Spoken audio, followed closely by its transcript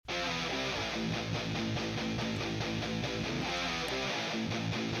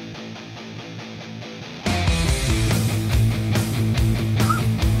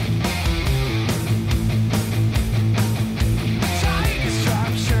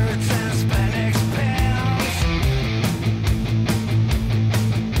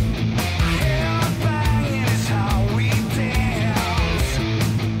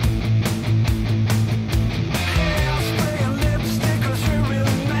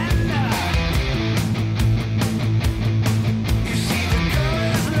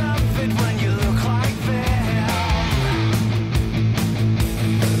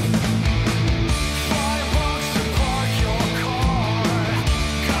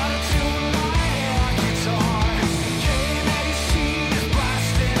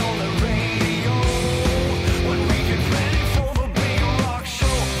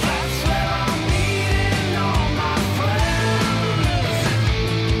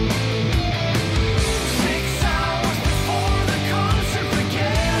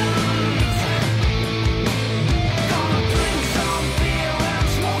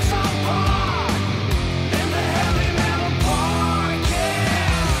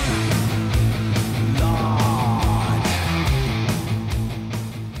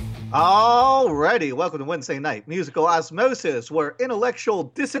Alrighty, welcome to Wednesday Night Musical Osmosis, where intellectual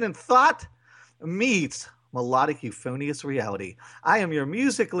dissonant thought meets melodic euphonious reality. I am your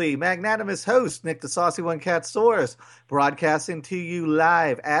musically magnanimous host, Nick the Saucy One Cat Source, broadcasting to you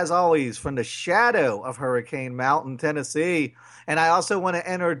live, as always, from the shadow of Hurricane Mountain, Tennessee. And I also want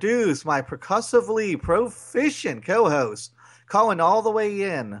to introduce my percussively proficient co-host, calling all the way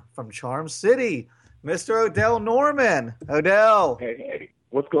in from Charm City, Mr. Odell Norman. Odell. Hey,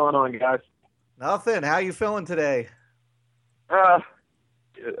 what's going on, guys? Nothing. How you feeling today? I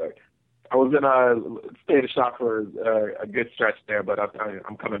was in a state of shock for a good stretch there, but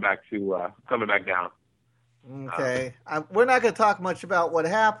I'm coming back down. Okay. We're not going to talk much about what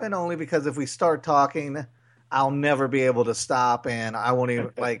happened, only because if we start talking, I'll never be able to stop, and I won't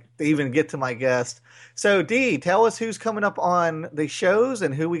even get to my guest. So, Dee, tell us who's coming up on the shows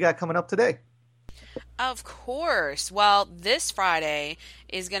and who we got coming up today. Of course. Well, this Friday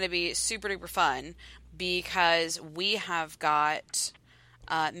is going to be super duper fun because we have got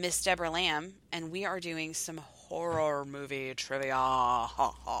Miss Deborah Lamb, and we are doing some horror movie trivia.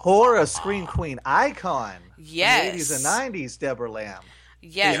 Horror screen queen icon. Yes. The 80s and 90s Deborah Lamb.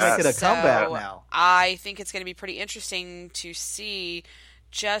 Yes. She's making a comeback now. I think it's going to be pretty interesting to see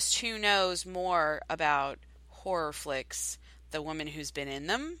just who knows more about horror flicks, the woman who's been in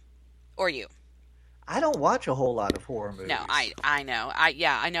them, or you. I don't watch a whole lot of horror movies. No, I know.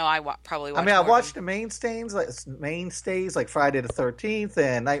 I know. I probably watch. I mean, I watched the mainstays like Friday the 13th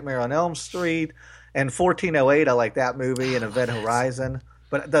and Nightmare on Elm Street and 1408. I like that movie and Event Horizon.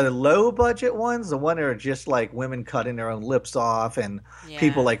 But the low budget ones, the one that are just like women cutting their own lips off and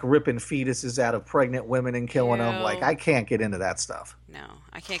people like ripping fetuses out of pregnant women and killing them. Like, I can't get into that stuff. No,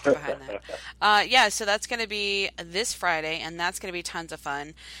 I can't get behind that. So that's going to be this Friday, and that's going to be tons of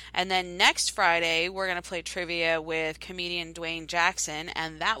fun. And then next Friday, we're going to play trivia with comedian Dwayne Jackson,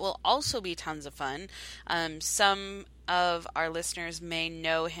 and that will also be tons of fun. Some of our listeners may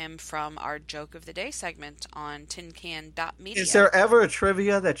know him from our Joke of the Day segment on tincan.media. Is there ever a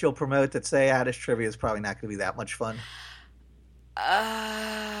trivia that you'll promote that say, this trivia is probably not going to be that much fun?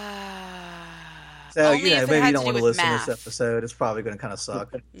 So, maybe you don't want to listen to this episode. It's probably going to kind of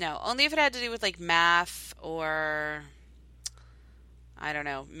suck. No, only if it had to do with, like, math or, I don't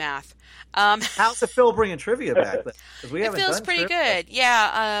know, math. How's it feel bringing trivia back? It feels pretty good.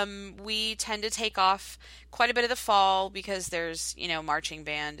 Yeah, we tend to take off quite a bit of the fall because there's, marching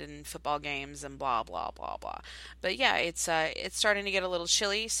band and football games and blah, blah, blah, blah. But, yeah, it's starting to get a little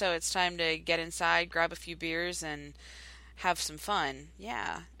chilly, so it's time to get inside, grab a few beers, and have some fun.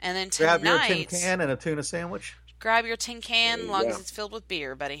 Yeah. And then tonight, grab your tin can and a tuna sandwich. Grab your tin can as long as it's filled with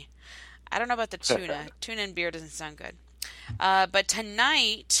beer, buddy. I don't know about the tuna. Tuna and beer doesn't sound good. But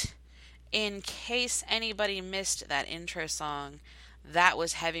tonight, in case anybody missed that intro song, that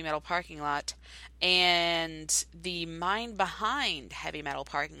was Heavy Metal Parking Lot. And the mind behind Heavy Metal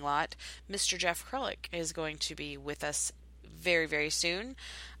Parking Lot, Mr. Jeff Krullick, is going to be with us very, very soon.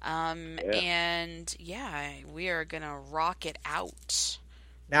 And we are going to rock it out.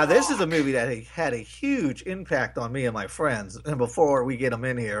 Now, this is a movie that had a huge impact on me and my friends. And before we get them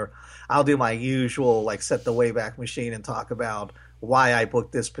in here, I'll do my usual, set the Wayback Machine and talk about why I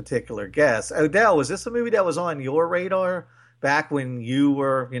booked this particular guest. Odell, was this a movie that was on your radar back when you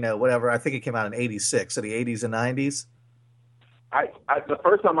were, whatever? I think it came out in 86, so the 80s and 90s? The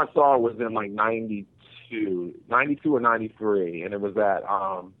first time I saw it was in 92 or 93, and it was at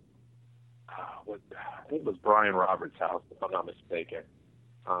I think it was Brian Roberts' house, if I'm not mistaken,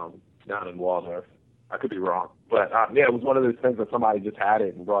 down in Waldorf. I could be wrong, but yeah, it was one of those things that somebody just had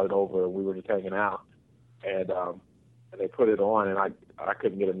it and brought it over, and we were just hanging out, and they put it on, and I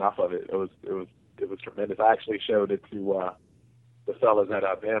couldn't get enough of it. It was tremendous. I actually showed it to the fellas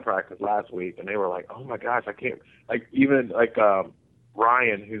at band practice last week, and they were like, "Oh my gosh, I can't!" Like even like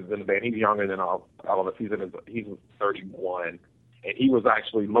Ryan, who's in the band, he's younger than all of us. He's 31. And he was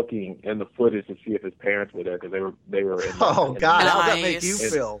actually looking in the footage to see if his parents were there because they were in. Oh God, Nice. how'd that make you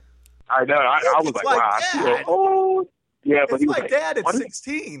feel? I know. I was like, wow. I feel old. Yeah, but It's he was my like, dad at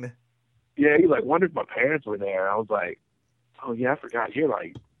 16. Yeah, he was like, wonder if my parents were there. I was like, oh yeah, I forgot. You're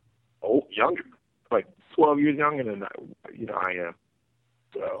like younger, like 12 years younger than I am.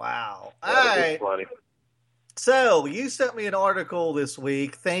 So, Wow. All right. Funny. So you sent me an article this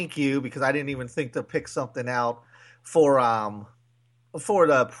week. Thank you, because I didn't even think to pick something out for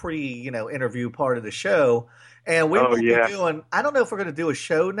the interview part of the show. And we will be doing, I don't know if we're going to do a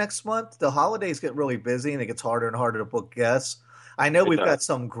show next month. The holidays get really busy and it gets harder and harder to book guests. I know we've got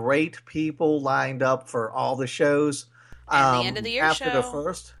some great people lined up for all the shows. And the end of the year after show. the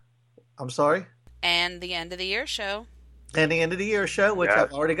first. I'm sorry? And the end of the year show. And the end of the year show, which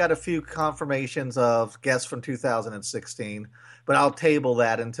I've already got a few confirmations of guests from 2016. But I'll table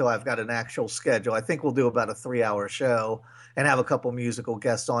that until I've got an actual schedule. I think we'll do about a 3-hour show and have a couple musical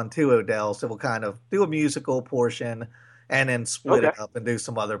guests on too, Odell. So we'll kind of do a musical portion and then split it up and do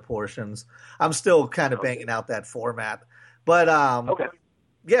some other portions. I'm still kind of banging out that format. But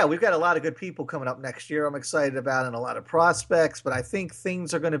yeah, we've got a lot of good people coming up next year. I'm excited about, and a lot of prospects. But I think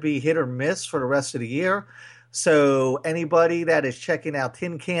things are going to be hit or miss for the rest of the year. So anybody that is checking out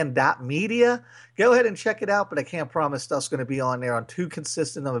tincan.media, go ahead and check it out, but I can't promise stuff's going to be on there on too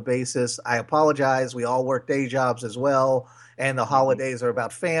consistent of a basis. I apologize. We all work day jobs as well, and the holidays are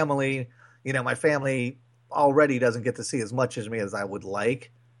about family. My family already doesn't get to see as much as me as I would like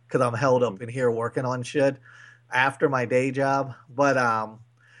because I'm held up in here working on shit after my day job. But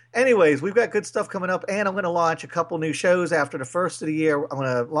anyways, we've got good stuff coming up, and I'm going to launch a couple new shows after the first of the year. I'm going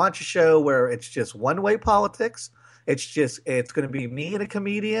to launch a show where it's just one-way politics. It's going to be me and a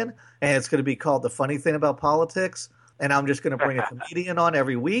comedian, and it's going to be called The Funny Thing About Politics. And I'm just going to bring a comedian on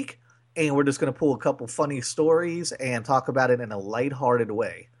every week, and we're just going to pull a couple funny stories and talk about it in a lighthearted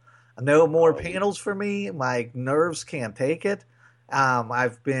way. No more panels for me. My nerves can't take it.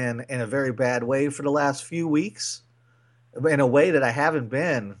 I've been in a very bad way for the last few weeks, in a way that I haven't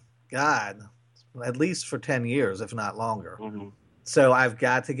been, God, at least for 10 years, if not longer. Mm-hmm. So I've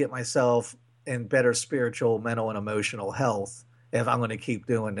got to get myself in better spiritual, mental, and emotional health if I'm going to keep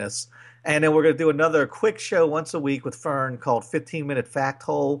doing this. And then we're going to do another quick show once a week with Fern called 15-Minute Fact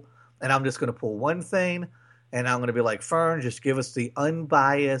Hole. And I'm just going to pull one thing, and I'm going to be like, Fern, just give us the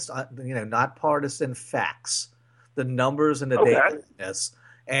unbiased, not partisan facts, the numbers and the data. Yes.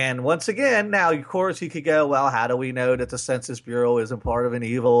 And once again, now, of course, you could go, well, how do we know that the Census Bureau isn't part of an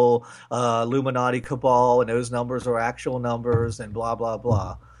evil Illuminati cabal and those numbers are actual numbers and blah, blah,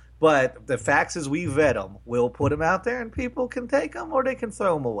 blah. But the facts is we vet them. We'll put them out there and people can take them or they can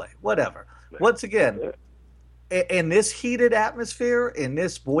throw them away. Whatever. Once again, in this heated atmosphere, in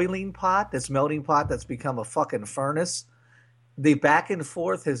this boiling pot, this melting pot that's become a fucking furnace, the back and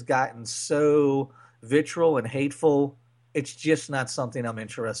forth has gotten so vitriol and hateful. It's just not something I'm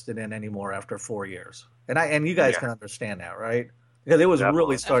interested in anymore after 4 years. And you guys can understand that, right? Because it was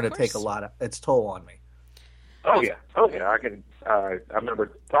really starting to take its toll on me. Oh yeah. I can. I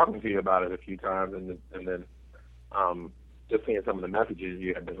remember talking to you about it a few times, and then just seeing some of the messages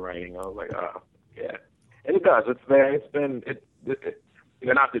you had been writing. I was like, yeah. And it does. It's been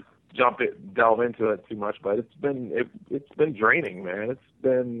not to delve into it too much, but it's been draining, man. It's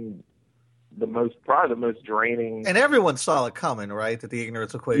been probably the most draining. And everyone saw it coming, right? That the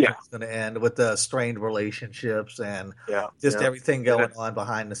ignorance equation was going to end with the strained relationships and everything going on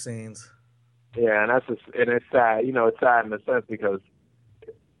behind the scenes. Yeah, and it's sad. It's sad in a sense because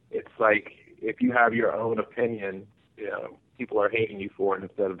it's like if you have your own opinion, people are hating you for it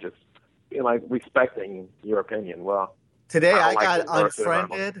instead of just respecting your opinion. Well, today I got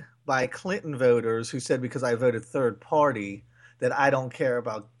unfriended by Clinton voters who said because I voted third party that I don't care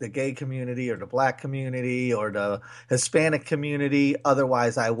about the gay community or the black community or the Hispanic community.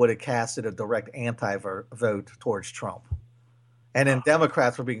 Otherwise, I would have casted a direct anti-vote towards Trump. And then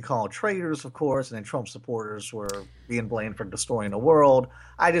Democrats were being called traitors, of course, and then Trump supporters were being blamed for destroying the world.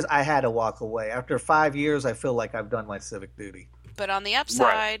 I had to walk away. After 5 years, I feel like I've done my civic duty. But on the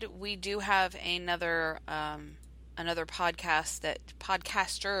upside, we do have another podcast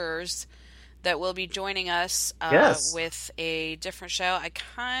podcasters that will be joining us Yes. with a different show. I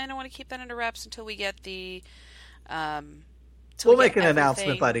kind of want to keep that under wraps until we get the. We'll make an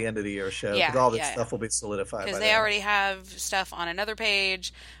announcement by the end of the year show because all this stuff will be solidified. Because they already have stuff on another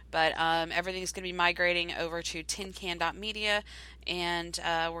page, but everything's going to be migrating over to tincan.media, and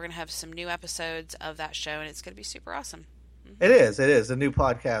we're going to have some new episodes of that show, and it's going to be super awesome. It is. The new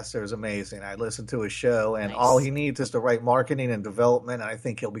podcaster is amazing. I listened to his show, and all he needs is the right marketing and development, and I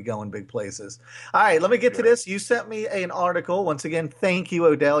think he'll be going big places. All right, let me get to this. You sent me an article. Once again, thank you,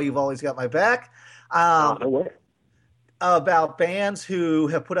 Odell. You've always got my back. No way. About bands who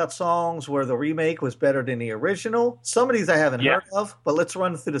have put out songs where the remake was better than the original. Some of these I haven't heard of, but let's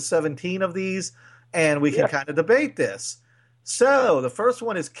run through the 17 of these, and we can kind of debate this. So the first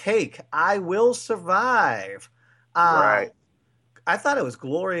one is Cake, I Will Survive. Right. I thought it was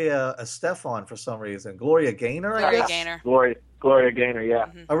Gloria Estefan for some reason. Gloria Gaynor, I guess? Gloria Gaynor, yeah.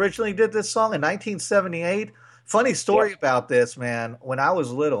 Mm-hmm. Originally did this song in 1978. Funny story about this, man. When I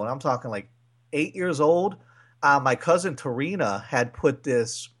was little, and I'm talking like 8 years old, my cousin Tarina had put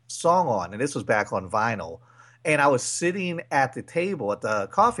this song on, and this was back on vinyl. And I was sitting at the table, at the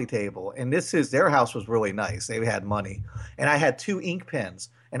coffee table, and their house was really nice. They had money. And I had 2 ink pens,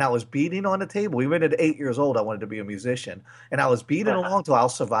 and I was beating on the table. Even at 8 years old, I wanted to be a musician. And I was beating along till I'll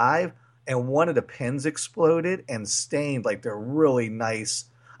Survive, and one of the pens exploded and stained like they're really nice.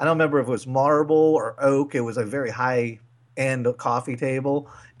 I don't remember if it was marble or oak. It was a very high-end coffee table,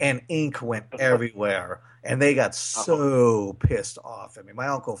 and ink went everywhere. And they got so pissed off at me. My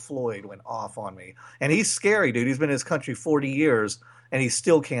Uncle Floyd went off on me. And he's scary, dude. He's been in this country 40 years, and he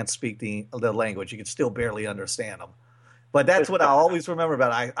still can't speak the language. You can still barely understand him. But that's what I always remember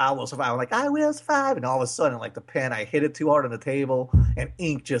about I Will Survive. I'm like, I will survive. And all of a sudden, like the pen, I hit it too hard on the table, and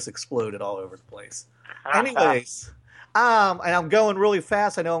ink just exploded all over the place. Anyways, and I'm going really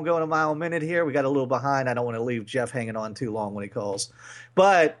fast. I know I'm going a mile a minute here. We got a little behind. I don't want to leave Jeff hanging on too long when he calls.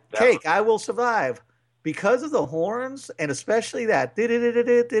 But Cake, I Will Survive. Because of the horns, and especially that,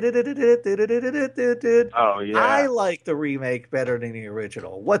 I like the remake better than the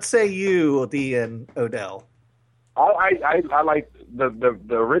original. What say you, Dee and Odell? I like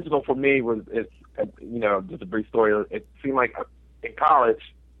the original. For me was just a brief story. It seemed like in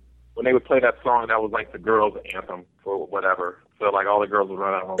college when they would play that song, that was like the girls' anthem for whatever. So like all the girls would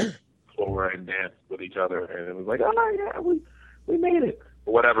run out on the floor and dance with each other, and it was like, oh yeah, we made it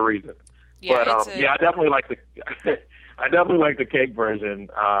for whatever reason. Yeah, but I definitely like the Cake version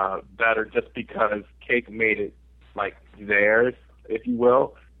better, just because Cake made it like theirs, if you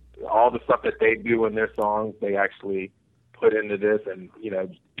will. All the stuff that they do in their songs, they actually put into this, and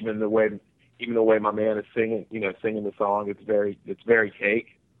even the way my man is singing the song, it's very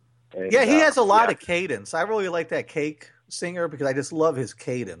Cake. And, he has a lot of cadence. I really like that Cake singer because I just love his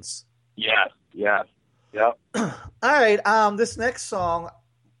cadence. Yes. Yep. All right, this next song.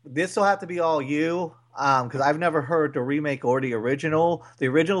 This will have to be all you, because I've never heard the remake or the original. The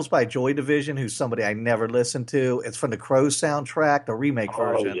original's by Joy Division, who's somebody I never listened to. It's from the Crow soundtrack, the remake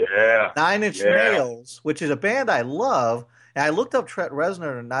version. Yeah. Nine Inch Nails, which is a band I love. And I looked up Trent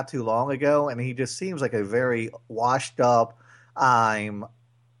Reznor not too long ago, and he just seems like a very washed up,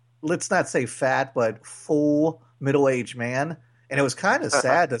 let's not say fat, but full middle-aged man. And it was kind of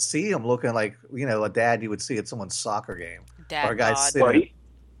sad to see him looking like, a dad you would see at someone's soccer game. Dad or a guy bod. sitting.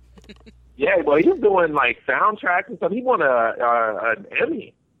 Well, he's doing like soundtracks and stuff. He won an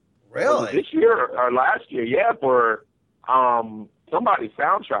Emmy. Really? This year or last year, for somebody's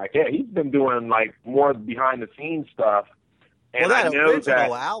soundtrack. Yeah, he's been doing like more behind the scenes stuff. And that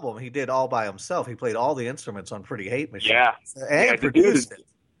original album he did all by himself. He played all the instruments on Pretty Hate Machine. Yeah, and produced it.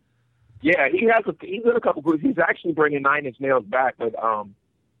 Yeah, he's in a couple groups. He's actually bringing Nine Inch Nails back, but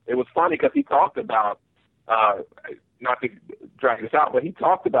it was funny because he talked about not to drag this out, but he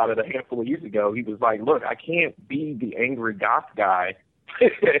talked about it a handful of years ago. He was like, look, I can't be the angry goth guy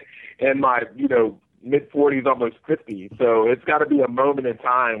in my, mid-40s, almost 50. So it's got to be a moment in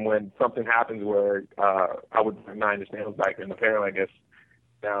time when something happens where I would bring Nine Inch Nails back. And apparently, I guess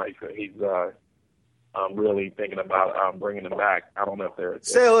now he's really thinking about bringing them back. I don't know if they're...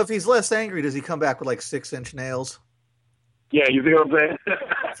 So if he's less angry, does he come back with like 6-inch nails? Yeah, you see what I'm saying?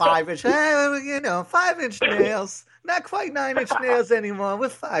 5-inch, 5-inch nails. Not quite 9-inch nails anymore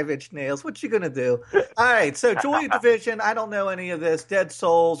with 5-inch nails. What you going to do? All right, so Joy Division, I don't know any of this. Dead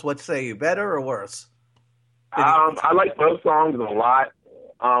Souls, what say you, better or worse? I like both songs a lot.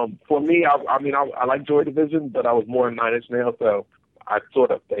 For me, I like Joy Division, but I was more in 9-inch Nails, so I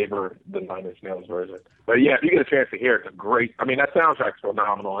sort of favor the 9-inch Nails version. But yeah, if you get a chance to hear it, it's a great... that soundtrack's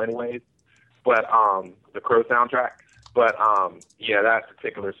phenomenal anyways. But the Crow soundtrack, But yeah, that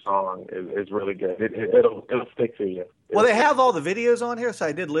particular song is really good. It'll stick to you. Well, they have all the videos on here, so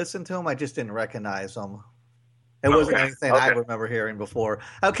I did listen to them. I just didn't recognize them. It wasn't anything I remember hearing before.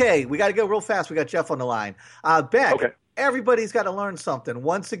 Okay, we got to go real fast. We got Jeff on the line. Beck, everybody's got to learn something.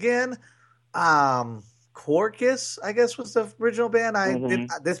 Once again, Corkus, I guess, was the original band.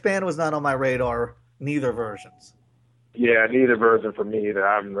 This band was not on my radar, neither versions. Yeah, neither version for me either.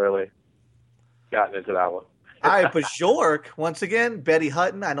 I haven't really gotten into that one. All right, but Bjork, once again, Betty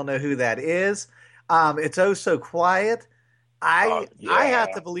Hutton, I don't know who that is. It's Oh So Quiet. I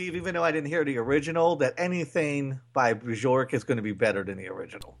have to believe, even though I didn't hear the original, that anything by Bjork is going to be better than the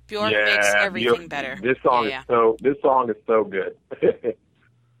original. Bjork makes everything better. This song is so good.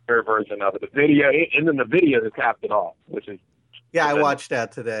 Her version of it, the video, and then the video that capped it off, which is I watched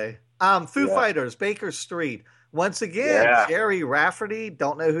that today. Foo Fighters, Baker Street. Once again, Jerry Rafferty.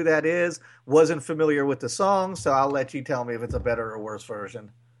 Don't know who that is. Wasn't familiar with the song, so I'll let you tell me if it's a better or worse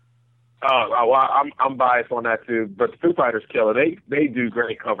version. Well, I'm biased on that too, but the Foo Fighters killer. They do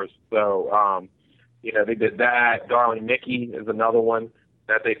great covers. So, they did that. Darling Nikki is another one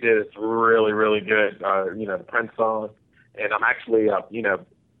that they did. It's really, really good. The Prince song, and I'm actually,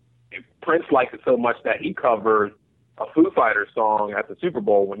 Prince liked it so much that he covered a Foo Fighters song at the Super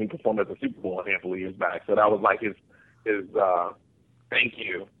Bowl when he performed at the Super Bowl a handful of years back. So that was like his thank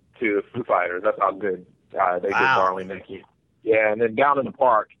you to the Foo Fighters. That's how good they did Darling Nikki. Yeah, and then Down in the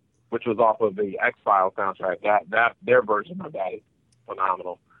Park, which was off of the X-Files soundtrack. That their version of that is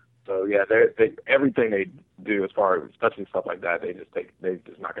phenomenal. So yeah, they everything they do as far as especially stuff like that, they just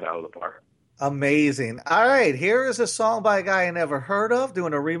knock it out of the park. Amazing. All right, here is a song by a guy I never heard of,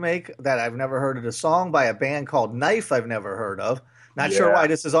 doing a remake that I've never heard of, a song by a band called Knife I've never heard of. Not sure why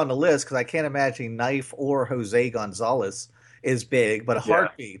this is on the list, because I can't imagine Knife or Jose Gonzalez is big, but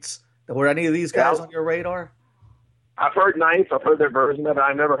Heartbeats. Were any of these guys on your radar? I've heard Knife. I've heard their version of it.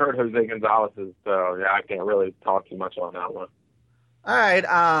 I've never heard Jose Gonzalez's, so I can't really talk too much on that one. All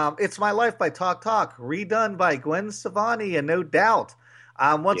right, It's My Life by Talk Talk, redone by Gwen Stefani and No Doubt.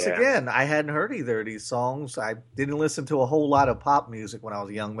 Once again, I hadn't heard either of these songs. I didn't listen to a whole lot of pop music when I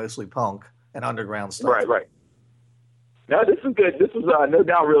was young, mostly punk and underground stuff. Right. No, this is good. This is No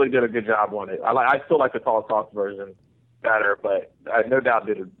Doubt really did a good job on it. I still like the Talk Talk version better, but No Doubt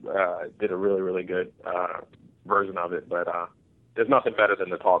did a really, really good version of it. But there's nothing better than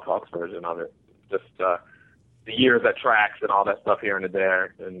the Talk Talks version of it. Just the years that tracks and all that stuff here and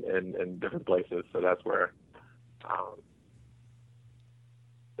there in different places. So that's where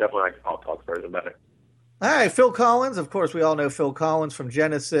definitely like the Talk Talks version better. All right, Phil Collins. Of course, we all know Phil Collins from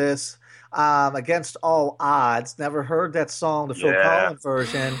Genesis. Against All Odds. Never heard that song, the Phil Collins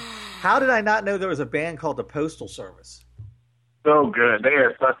version. How did I not know there was a band called the Postal Service? So good. They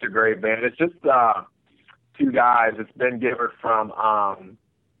are such a great band. It's just two guys. It's Ben Gibbard from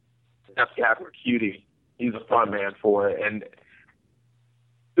Def Gaffer Cutie. He's a front man for it. And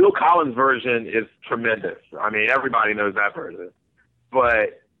Phil Collins' version is tremendous. I mean, everybody knows that version.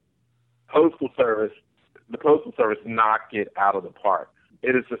 But the Postal Service knocked it out of the park.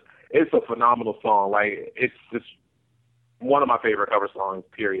 It's a phenomenal song. Like, it's just one of my favorite cover songs,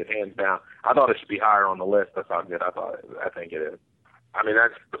 period, hands down. I thought it should be higher on the list. That's how good I think it is. I mean,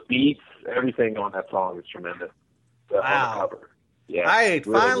 that's the beats, everything on that song is tremendous. On the cover. Yeah. All right,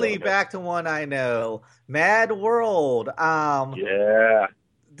 really finally back to one I know. Mad World.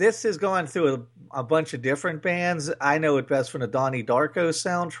 This is going through a bunch of different bands. I know it best from the Donnie Darko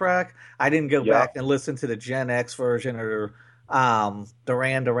soundtrack. I didn't go back and listen to the Gen X version or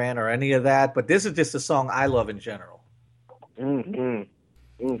Duran Duran or any of that, but this is just a song I love in general. Now,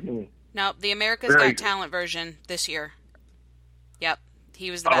 the America's Got Talent version this year. Yep,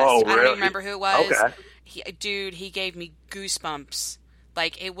 he was the best. I don't even remember who it was. Okay. He gave me goosebumps.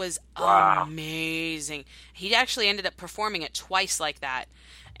 Like, it was amazing. He actually ended up performing it twice like that.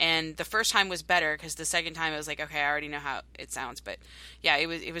 And the first time was better because the second time it was like, okay, I already know how it sounds. But yeah,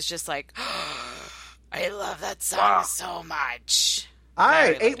 it was just like, I love that song so much. All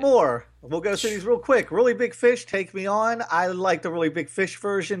right, 8 more. We'll go through these real quick. Really Big Fish, Take Me On. I like the Really Big Fish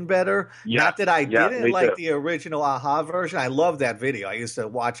version better. Not that I didn't like the original Aha version. I love that video. I used to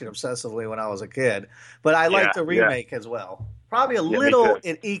watch it obsessively when I was a kid. But I like the remake as well. Probably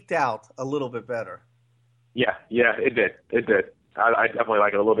it eked out a little bit better. Yeah, it did. I definitely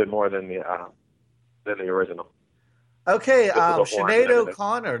like it a little bit more than the original. Okay, Sinead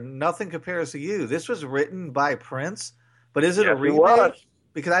O'Connor, Nothing Compares to You. This was written by Prince, but is it a remake?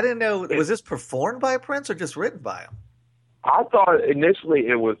 Because I didn't know, was this performed by Prince or just written by him? I thought initially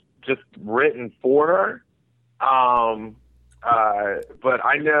it was just written for her, but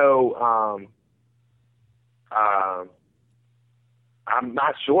I know I'm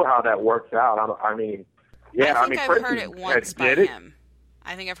not sure how that works out. I mean, yeah, I think I've Prince heard it once by him.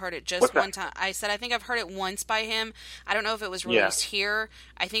 I think I've heard it just one time. I said I think I've heard it once by him. I don't know if it was released here.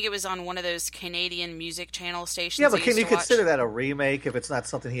 I think it was on one of those Canadian music channel stations. Yeah, but can you consider that a remake if it's not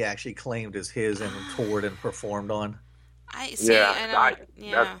something he actually claimed as his and toured and performed on? I see. I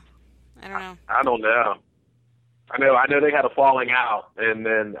don't know. I don't know. I know they had a falling out, and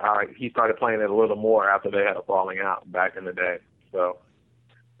then he started playing it a little more after they had a falling out back in the day. So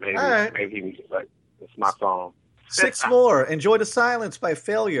maybe he was just like, "It's my song." 6 more. Enjoy the Silence by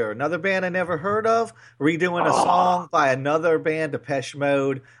Failure. Another band I never heard of. Redoing a song by another band, Depeche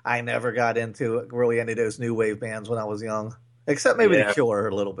Mode. I never got into really any of those new wave bands when I was young. Except maybe The Cure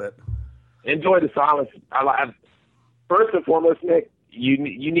a little bit. Enjoy the Silence. First and foremost, Nick, you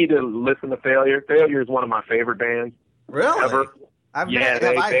need to listen to Failure. Failure is one of my favorite bands. Really? Ever. Have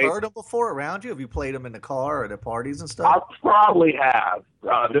I heard them before around you? Have you played them in the car or at parties and stuff? I probably have.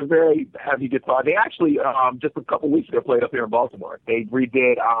 They're very heavy guitar. They actually, just a couple weeks ago, played up here in Baltimore. They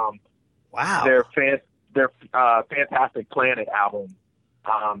redid their Fantastic Planet album.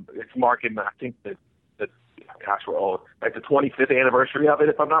 It's marking, I think, gosh, we're old, like the 25th anniversary of it,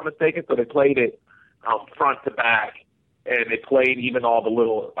 if I'm not mistaken. So they played it front to back, and they played even all the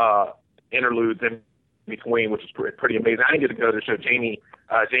little interludes in between, which is pretty amazing. I didn't get to go to the show. Jamie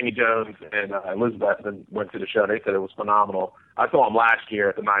Jones and Elizabeth went to the show. They said it was phenomenal. I saw them last year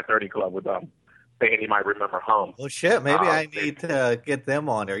at the 930 Club with band you might remember, Hum. Well, shit, maybe I need to get them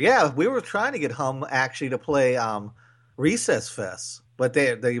on there. Yeah, we were trying to get Hum actually to play Recess Fest, but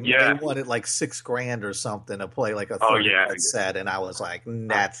they wanted like $6,000 or something to play like a 30-minute set, and I was like,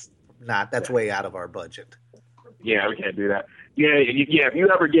 that's way out of our budget. Yeah, we can't do that. Yeah. If you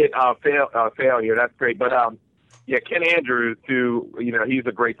ever get Failure, that's great. But Ken Andrews, who he's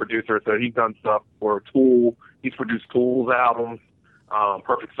a great producer, so he's done stuff for Tool. He's produced Tool's albums,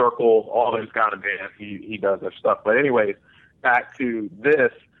 Perfect Circle, all those kind of bands. He does their stuff. But anyways, back to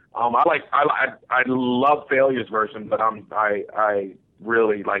this. I love Failure's version, but I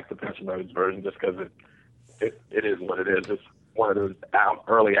really like the Depeche Mode's version just because it is what it is. It's one of those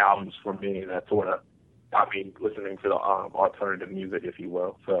early albums for me that sort of got me listening to the alternative music, if you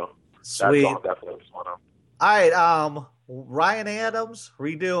will. So sweet. That song definitely was one of them. All right, Ryan Adams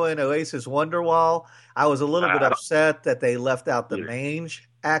redoing Oasis Wonderwall. I was a little bit upset that they left out the Mange.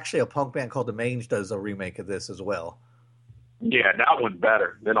 Actually, a punk band called the Mange does a remake of this as well. Yeah, that one's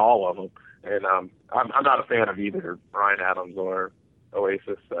better than all of them. And I'm not a fan of either Ryan Adams or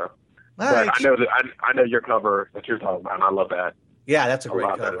Oasis. So. But I know your cover that you're talking about, and I love that. Yeah, that's a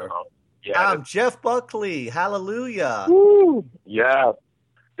great cover. Yeah, Jeff Buckley, Hallelujah. Woo! Yeah.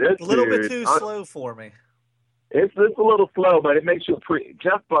 A little bit too slow for me. It's a little slow, but it makes you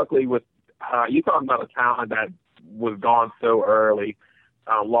Jeff Buckley was you talking about a talent that was gone so early,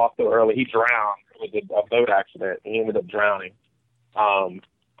 lost so early. He drowned with a boat accident. He ended up drowning.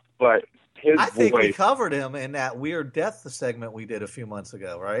 But I think we covered him in that Weird Death segment we did a few months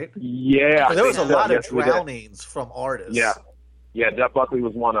ago, right? Yeah. There was a lot of drownings from artists. Yeah. Yeah, Jeff Buckley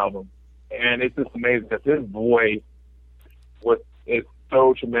was one of them. And it's just amazing that his voice is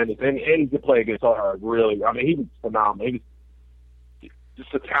so tremendous. And he could play guitar, really. I mean, he was phenomenal. He was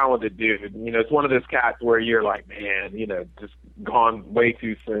just a talented dude. It's one of those cats where you're like, man, just gone way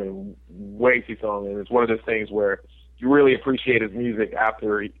too soon. And it's one of those things where you really appreciate his music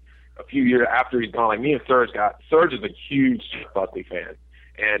after a few years after he's gone. Like me and Serge is a huge Jeff Buckley fan.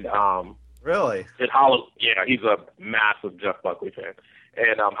 And really? He's a massive Jeff Buckley fan.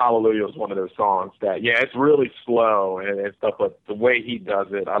 And Hallelujah is one of those songs that, it's really slow and stuff, but the way he does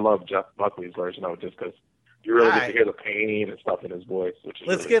it, I love Jeff Buckley's version of it just because you really get to hear the pain and stuff in his voice, which is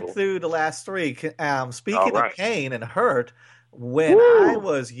Let's really get cool. through the last three. Speaking of pain and hurt, when I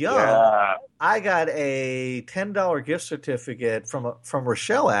was young, I got a $10 gift certificate from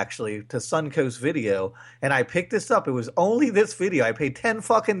Rochelle, actually, to Suncoast Video, and I picked this up. It was only this video. I paid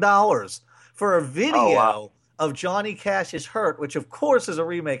 $10 for a video of Johnny Cash's Hurt, which of course is a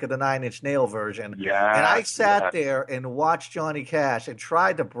remake of the Nine Inch Nail version. Yeah. And I sat there and watched Johnny Cash and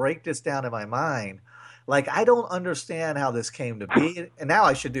tried to break this down in my mind. Like, I don't understand how this came to be. And now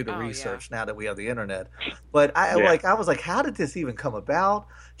I should do the research now that we have the internet. But I was like, how did this even come about?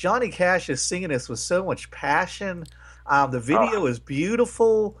 Johnny Cash is singing this with so much passion. The video is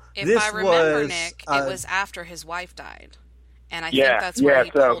beautiful. If I remember, Nick, it was after his wife died. And I think that's where he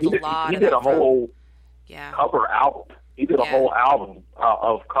pulled a lot of He did a whole cover album. He did a whole album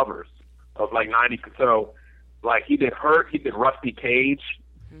of covers of like 90. So, like, he did Hurt. He did Rusty Cage.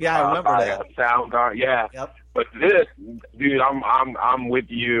 Yeah, I remember that. Soundgarden. Yeah. Yep. But this, dude, I'm with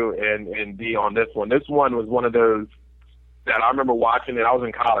you and D on this one. This one was one of those that I remember watching it. I was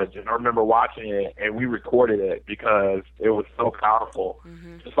in college, and I remember watching it, and we recorded it because it was so powerful.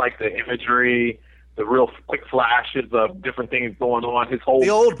 Mm-hmm. Just like the imagery, the real quick flashes of different things going on. His whole the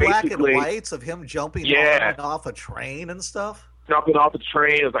old black and whites of him jumping on Yeah. and off a train and stuff. jumping off the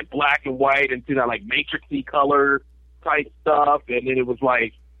train. It was like black and white and see that like matrixy color type stuff. And then it was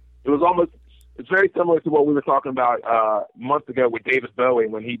like, it's very similar to what we were talking about months ago with David Bowie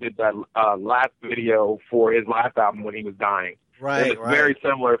when he did that last video for his last album when he was dying. Right, and it's right. very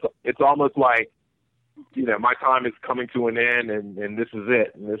similar. It's almost like, you know, my time is coming to an end, and this is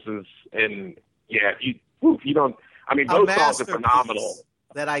it. And yeah, if you don't, I mean, both songs are phenomenal.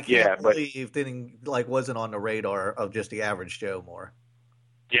 That I can't believe wasn't on the radar of just the average Joe more.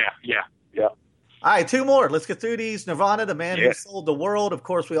 Yeah. All right, two more. Let's get through these. Nirvana, The Man Who Sold the World. Of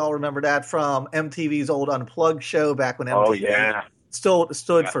course, we all remember that from MTV's old Unplugged show back when MTV still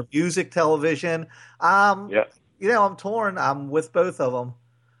stood for music television. You know, I'm torn. I'm with both of them.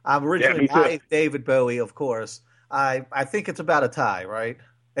 I'm originally by David Bowie, of course. I think it's about a tie, right?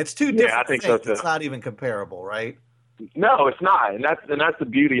 It's two different I think things. So too. It's not even comparable, right? No, it's not, and that's the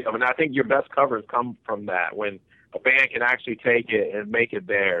beauty of it. And I think your best covers come from that, when a band can actually take it and make it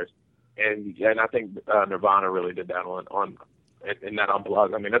theirs. And I think Nirvana really did that on in that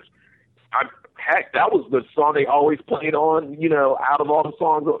Unplugged. I mean, heck, that was the song they always played on. You know, out of all the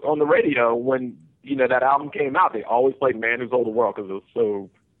songs on the radio when that album came out, they always played "Man Who Sold the World" because it was so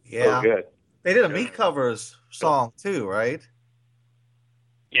good. They did a Meat Covers song too, right?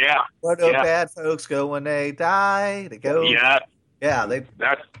 Yeah. Where do bad folks go when they die? They go. Yeah. Yeah. I think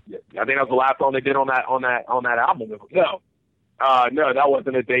that was the last song they did on that album. No, that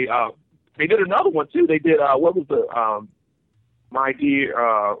wasn't it. They did another one too. They did what was the My Dear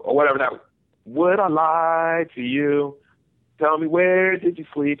or whatever that was. Would I lie to you? Tell me, where did you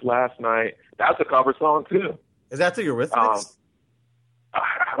sleep last night? That's a cover song too. Is that the Eurythmics?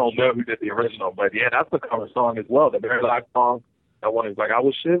 I don't know who did the original, but yeah, that's the cover song as well. The very last song. That one is like, I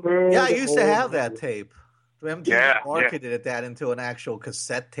was shivering. Yeah, I used to have that tape. MTV marketed that into an actual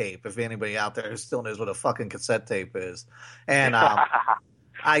cassette tape, if anybody out there still knows what a fucking cassette tape is. And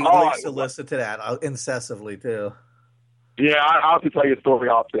I used to listen to that incessively, too. Yeah, I'll have to tell you a story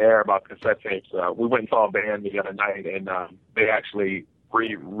off the air about cassette tapes. We went and saw a band the other night, and they actually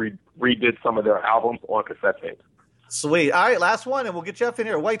redid some of their albums on cassette tapes. Sweet. All right, last one, and we'll get Jeff in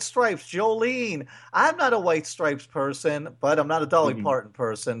here. White Stripes, Jolene. I'm not a White Stripes person, but I'm not a Dolly Parton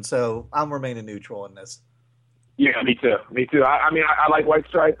person, so I'm remaining neutral in this. Yeah, me too. I mean, I like White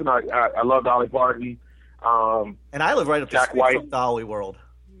Stripes, and I love Dolly Parton. And I live right up the street from Dolly World.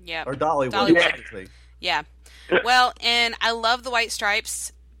 Yeah. Or Dolly World. Yeah. Well, and I love the White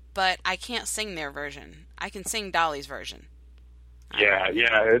Stripes, but I can't sing their version. I can sing Dolly's version. Yeah,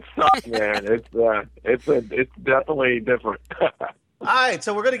 it's tough, man. It's definitely different. All right,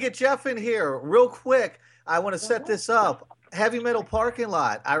 so we're going to get Jeff in here real quick. I want to set this up. Heavy Metal Parking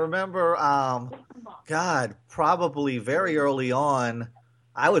Lot. I remember, probably very early on,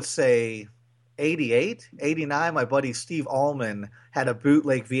 I would say 88, 89, my buddy Steve Allman had a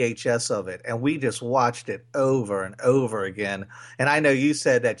bootleg VHS of it, and we just watched it over and over again. And I know you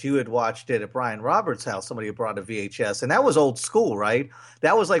said that you had watched it at Brian Roberts' house. Somebody had brought a VHS, and that was old school, right?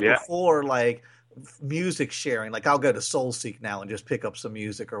 That was before music sharing. Like, I'll go to SoulSeek now and just pick up some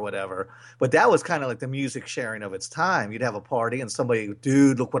music or whatever. But that was kind of like the music sharing of its time. You'd have a party and somebody,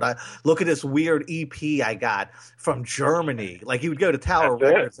 dude, look at this weird EP I got from Germany. Like, you would go to Tower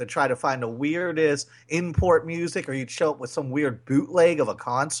Records and try to find the weirdest import music, or you'd show up with some weird bootleg of a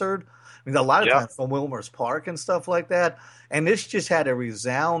concert. I mean, a lot of times from Wilmer's Park and stuff like that. And this just had a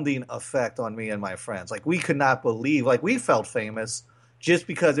resounding effect on me and my friends. Like, we could not believe, we felt famous just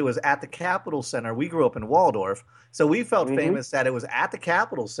because it was at the Capitol Center. We grew up in Waldorf, so we felt famous that it was at the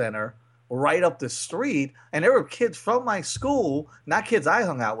Capitol Center right up the street. And there were kids from my school, not kids I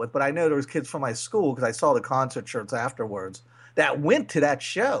hung out with, but I know there was kids from my school because I saw the concert shirts afterwards that went to that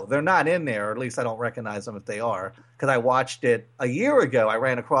show. They're not in there, or at least I don't recognize them if they are, because I watched it a year ago. I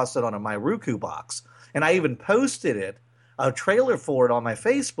ran across it on my Roku box, and I even posted a trailer for it on my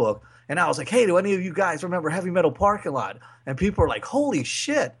Facebook. And I was like, hey, do any of you guys remember Heavy Metal Parking Lot? And people were like, holy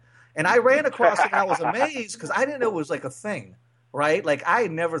shit. And I ran across it, and I was amazed because I didn't know it was like a thing, right? Like, I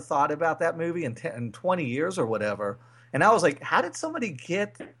had never thought about that movie in 20 years or whatever. And I was like, how did somebody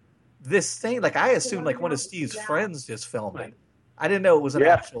get this thing? Like, I assumed one of Steve's friends just filmed it. I didn't know it was an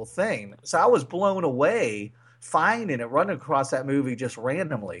actual thing. So I was blown away finding it, running across that movie just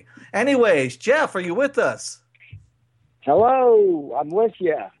randomly. Anyways, Jeff, are you with us? Hello, I'm with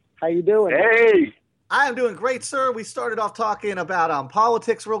you. How you doing? Hey. I am doing great, sir. We started off talking about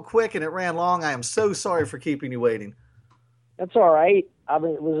politics real quick, and it ran long. I am so sorry for keeping you waiting. That's all right.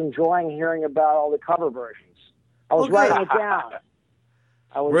 Was enjoying hearing about all the cover versions. I was writing it down.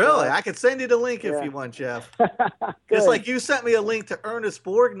 Really? I could send you the link if you want, Jeff. It's like you sent me a link to Ernest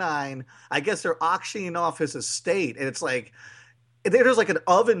Borgnine. I guess they're auctioning off his estate, and it's like there's like an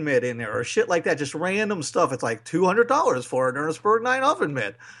oven mitt in there or shit like that, just random stuff. It's like $200 for an Ernest Borgnine oven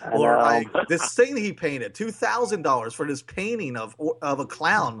mitt, or like this thing he painted, $2,000 for this painting of a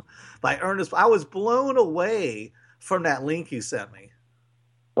clown by Ernest. I was blown away from that link you sent me.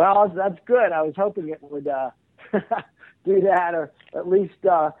 Well, that's good. I was hoping it would do that, or at least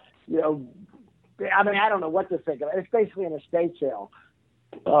I don't know what to think of it. It's basically an estate sale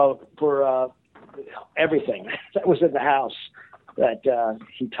for everything that was in the house that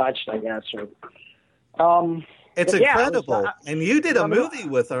he touched, I guess. It's incredible. And you did a movie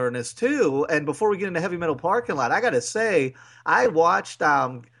with Ernest, too. And before we get into Heavy Metal Parking Lot, I got to say, I watched,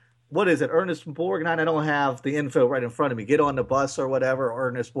 what is it, Ernest Borgnine? I don't have the info right in front of me. Get on the Bus or whatever,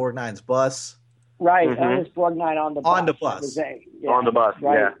 Ernest Borgnine's Bus. Right, Ernest Borgnine on the Bus. On the Bus. On the Bus,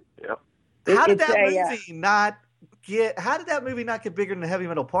 right. Yeah. How did that movie not get bigger than the Heavy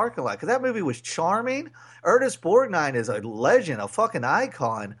Metal Parking Lot? Because that movie was charming. Ernest Borgnine is a legend, a fucking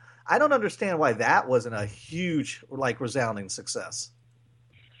icon. I don't understand why that wasn't a huge, resounding success.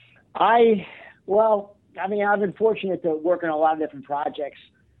 I've been fortunate to work on a lot of different projects.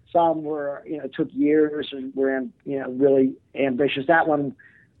 Some were, took years and were, really ambitious. That one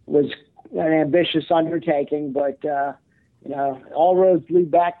was an ambitious undertaking, but, all roads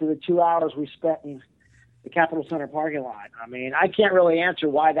lead back to the 2 hours we spent in the Capitol Center parking lot. I mean, I can't really answer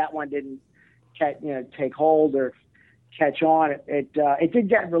why that one didn't take hold or catch on. It did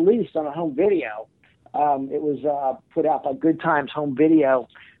get released on a home video. It was put out by Good Times Home Video,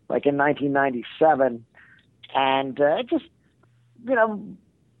 like in 1997, and it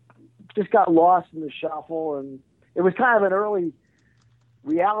just got lost in the shuffle. And it was kind of an early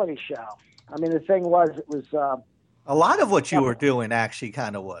reality show. I mean, the thing was, it was a lot of what you were doing actually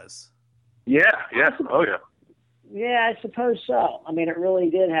kind of was. Yeah. Oh, yeah. Yeah, I suppose so. I mean, it really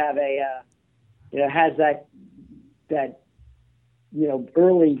did have has that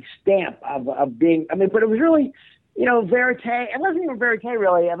early stamp of being. I mean, but it was really, verite. It wasn't even verite,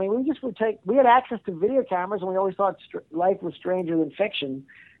 really. I mean, we had access to video cameras, and we always thought life was stranger than fiction.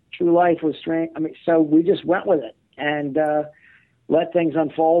 True life was strange. I mean, so we just went with it and let things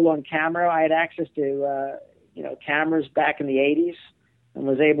unfold on camera. I had access to cameras back in the 80s. And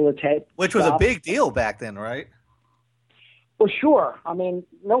was able to take, which was a big deal back then, right? Well, sure. I mean,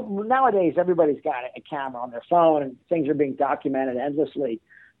 nowadays everybody's got a camera on their phone, and things are being documented endlessly.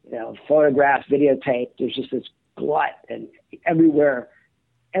 Photographs, videotaped. There's just this glut, and everywhere,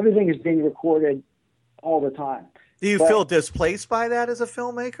 everything is being recorded all the time. Do you feel displaced by that as a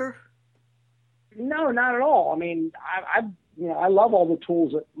filmmaker? No, not at all. I mean, I love all the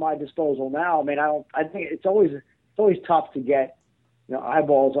tools at my disposal now. I mean, I think it's always tough to get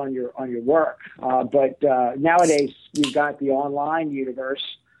eyeballs on your work. But nowadays we've got the online universe.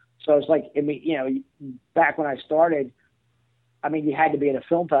 So it's like, back when I started, I mean, you had to be at a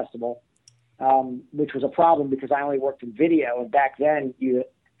film festival, which was a problem because I only worked in video. And back then you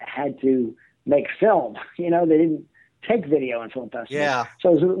had to make film, they didn't take video in film festivals. Yeah. So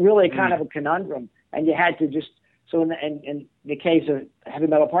it was really kind of a conundrum, and you had to so in the case of Heavy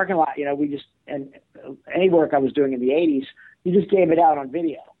Metal Parking Lot, and any work I was doing in the 80s, you just gave it out on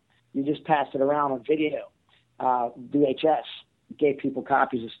video. You just passed it around on video, VHS. Gave people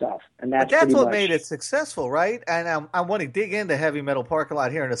copies of stuff, and that's what made it successful, right? And I want to dig into Heavy Metal Parking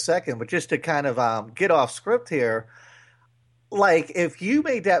Lot here in a second, but just to kind of get off script here, like if you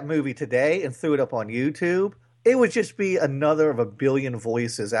made that movie today and threw it up on YouTube, it would just be another of a billion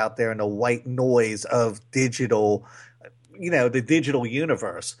voices out there in the white noise of digital. The digital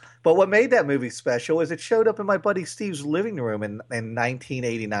universe. But what made that movie special is it showed up in my buddy Steve's living room in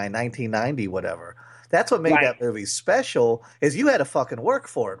 1989, 1990, whatever. That's what made that movie special, is you had to fucking work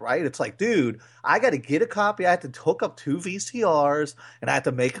for it, right? It's like, dude, I got to get a copy. I had to hook up 2 VCRs, and I had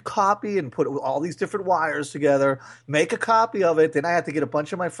to make a copy and put all these different wires together, make a copy of it. Then I had to get a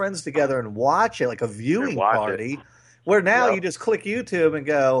bunch of my friends together and watch it, like a viewing party. Where now you just click YouTube and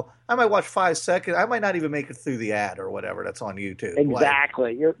go, I might watch 5 seconds. I might not even make it through the ad or whatever that's on YouTube.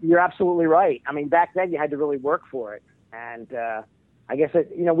 Exactly. You're absolutely right. I mean, back then you had to really work for it. And I guess,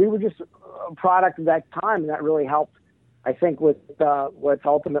 we were just a product of that time, and that really helped, I think, with what's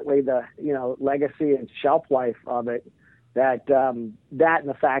ultimately the, legacy and shelf life of it. That and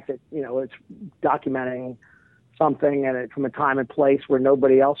the fact that, it's documenting something and from a time and place where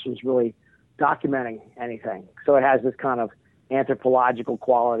nobody else was really documenting anything. So it has this kind of anthropological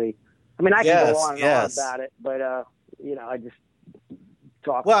quality. I mean, I can go on and on about it, but I just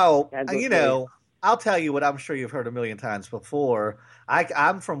talk. Well, endlessly. I'll tell you what I'm sure you've heard a million times before.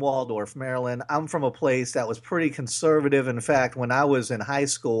 I'm from Waldorf, Maryland. I'm from a place that was pretty conservative. In fact, when I was in high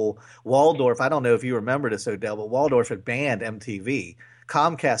school, Waldorf, I don't know if you remember this, Odell, but Waldorf had banned MTV.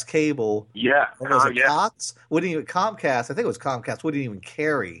 Comcast Cable, Yeah, or was it yeah, Cox? Wouldn't even Comcast, I think it was Comcast, wouldn't even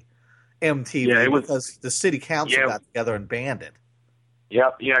carry yeah. MTV It was, because the city council yeah, got together and banned it.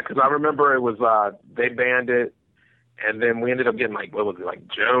 yep, yeah. Because I remember it was they banned it, and then we ended up getting like what was it, like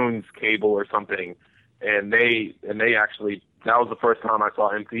Jones Cable or something, and they actually that was the first time I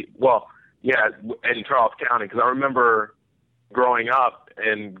saw MTV. Well, yeah, in Charles County, because I remember growing up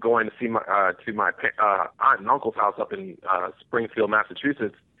and going to see my aunt and uncle's house up in Springfield,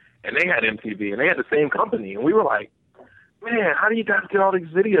 Massachusetts, and they had MTV and they had the same company, and we were like, man, how do you guys get all these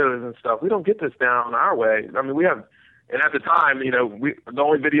videos and stuff? We don't get this down our way. I mean, we have, and at the time, the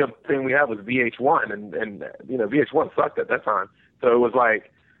only video thing we had was VH1, and VH1 sucked at that time, so it was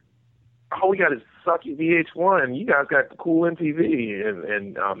like, oh, we got this sucky VH1. You guys got the cool MTV, and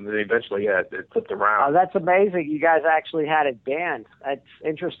then eventually, yeah, it flipped around. Oh, that's amazing. You guys actually had it banned. That's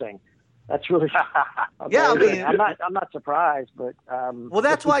interesting. That's really Yeah, I mean, I'm not surprised, but well,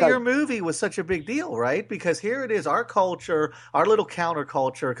 that's why your movie was such a big deal, right? Because here it is, our culture, our little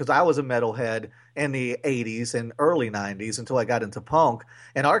counterculture. Because I was a metalhead in the '80s and early '90s until I got into punk,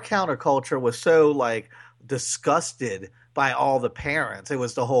 and our counterculture was so like disgusted by all the parents. It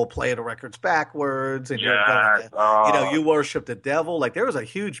was the whole play the records backwards, and you're going to, you worship the devil. Like there was a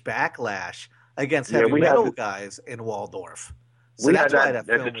huge backlash against heavy metal guys in Waldorf. So we that's had why that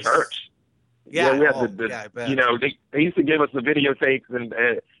that at film the church. Yeah, we had they used to give us the videotapes and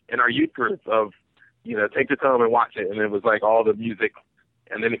in our youth groups of, take this home and watch it, and it was like all the music,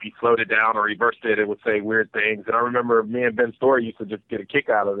 and then if you slowed it down or reversed it, it would say weird things. And I remember me and Ben Story used to just get a kick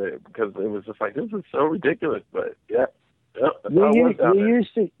out of it because it was just like, this is so ridiculous. But yeah,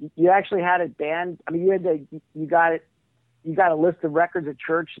 you actually had it banned. I mean, you got a list of records at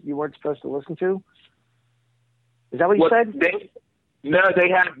church that you weren't supposed to listen to. Is that what you said? They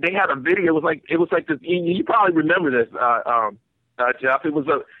had a video. It was like this. You probably remember this, Jeff. It was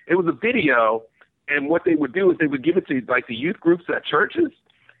a video, and what they would do is they would give it to like the youth groups at churches,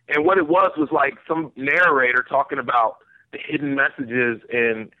 and what it was like some narrator talking about the hidden messages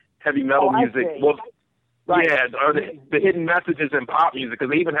in heavy metal music. Well, right. Yeah, or the hidden messages in pop music, because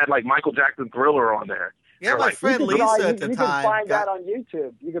they even had like Michael Jackson Thriller on there. Yeah, my friend Lisa at the time. You can find that on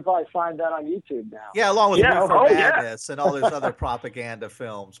YouTube. You can probably find that on YouTube now. Yeah, along with Reefer Madness and all those other propaganda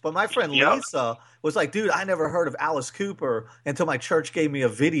films. But my friend Lisa was like, dude, I never heard of Alice Cooper until my church gave me a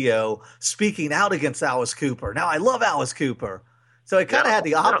video speaking out against Alice Cooper. Now I love Alice Cooper. So it kind of had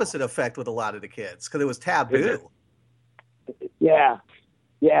the opposite effect with a lot of the kids because it was taboo. Yeah,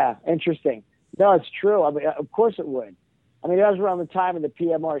 interesting. No, it's true. I mean, of course it would. I mean, that was around the time of the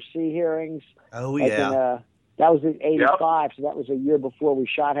PMRC hearings. Oh, yeah. That was in '85, so that was a year before we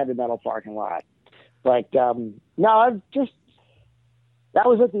shot Heavy Metal Parking Lot. But, that was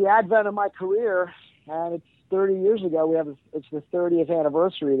at the advent of my career, and it's 30 years ago. It's the 30th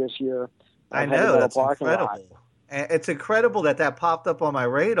anniversary this year. I know, that's incredible. It's incredible that popped up on my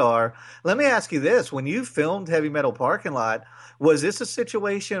radar. Let me ask you this. When you filmed Heavy Metal Parking Lot, was this a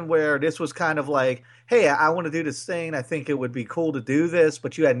situation where this was kind of like, hey, I want to do this thing. I think it would be cool to do this,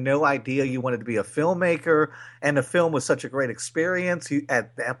 but you had no idea you wanted to be a filmmaker, and the film was such a great experience.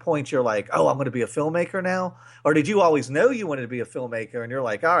 At that point, you're like, oh, I'm going to be a filmmaker now? Or did you always know you wanted to be a filmmaker, and you're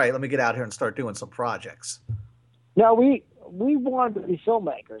like, all right, let me get out here and start doing some projects? No, we wanted to be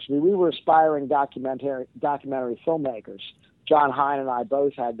filmmakers. We were aspiring documentary filmmakers. John Hine and I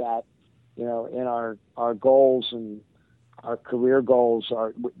both had that, in our goals and our career goals.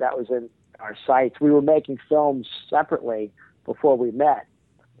 That was in our sights. We were making films separately before we met.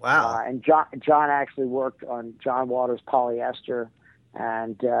 Wow. And John actually worked on John Waters' Polyester,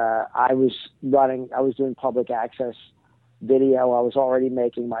 and I was doing public access video. I was already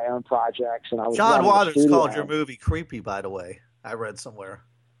making my own projects, and I was. John Waters called your movie creepy, by the way. I read somewhere.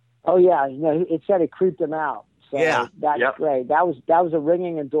 Oh yeah, it said it creeped him out. So that's great. That was a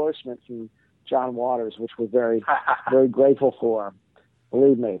ringing endorsement from John Waters, which we're very very grateful for.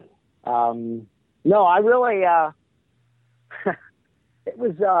 Believe me. No, I really. It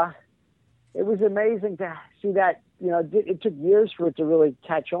was amazing to see that. It took years for it to really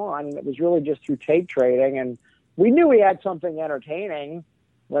catch on, and it was really just through tape trading. And we knew we had something entertaining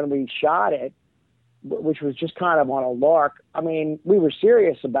when we shot it, which was just kind of on a lark. I mean, we were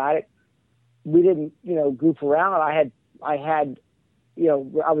serious about it. We didn't, goof around. I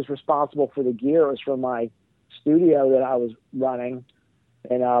was responsible for the gear. It was from my studio that I was running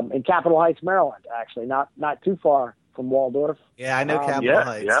in Capitol Heights, Maryland, actually, not too far from Waldorf. Yeah, I know Capitol yeah,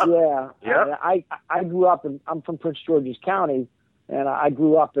 Heights. yeah. Yeah. I grew up I'm from Prince George's County, and I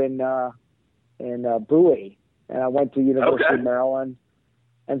grew up in Bowie, and I went to University of Maryland.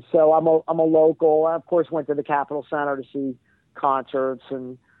 And so I'm a local. I, of course, went to the Capitol Center to see concerts,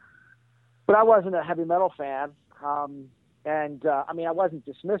 but I wasn't a heavy metal fan. I mean, I wasn't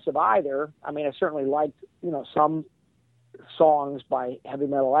dismissive either. I mean, I certainly liked, some songs by heavy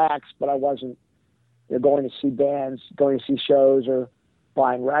metal acts, but I wasn't going to see bands, going to see shows, or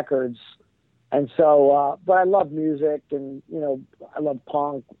buying records. And so, but I love music, and, I love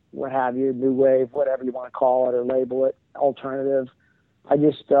punk, what have you, new wave, whatever you want to call it or label it, alternative.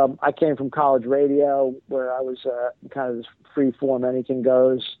 I came from college radio, where I was kind of this free form, anything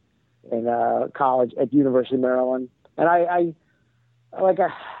goes in college at University of Maryland. And when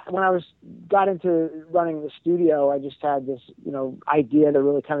I got into running the studio, I just had this, idea to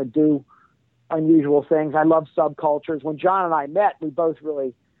really kind of do unusual things. I love subcultures. When John and I met, we both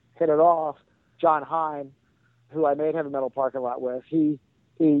really hit it off. John Heim, who I made Heavy Metal Parking Lot with, he's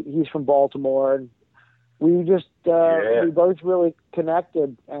from Baltimore, and we just we both really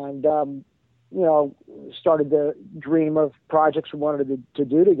connected, and started to dream of projects we wanted to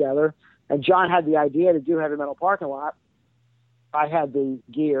do together. And John had the idea to do Heavy Metal Parking Lot. I had the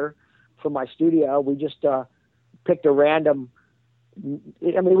gear from my studio. We just picked a random.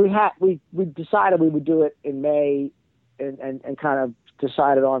 I mean, we decided we would do it in May, and kind of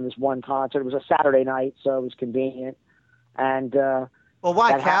decided on this one concert. It was a Saturday night, so it was convenient. And well,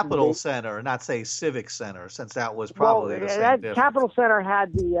 why Capitol Center and not say Civic Center, since that was probably the same difference? Capitol Center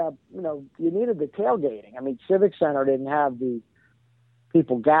had the you needed the tailgating. I mean, Civic Center didn't have the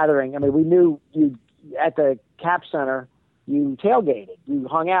people gathering. I mean, we knew you at the Cap Center, you tailgated, you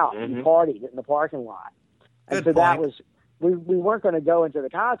hung out, you partied in the parking lot. And Good so point. that was, we weren't going to go into the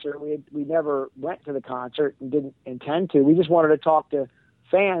concert. We never went to the concert and didn't intend to. We just wanted to talk to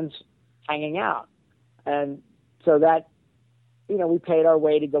fans hanging out. And so that, we paid our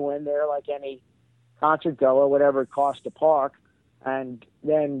way to go in there like any concert goer, whatever it cost to park, and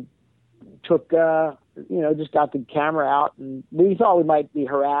then took, just got the camera out, and we thought we might be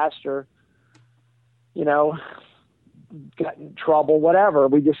harassed or, got in trouble, whatever.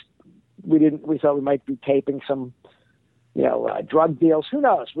 We thought we might be taping some, drug deals. Who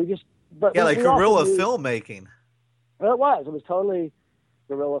knows? But like guerrilla filmmaking. Well, it was totally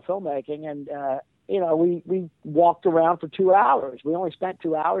guerrilla filmmaking. And, we walked around for 2 hours. We only spent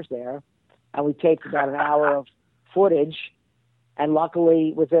 2 hours there, and we taped about an hour of footage. And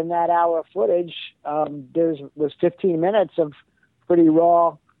luckily, within that hour of footage, there was 15 minutes of pretty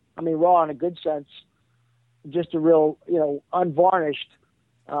raw in a good sense, just a real, unvarnished,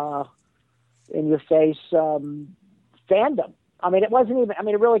 in your face fandom. I mean, it wasn't even. I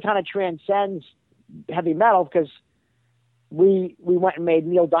mean, it really kind of transcends heavy metal, because we went and made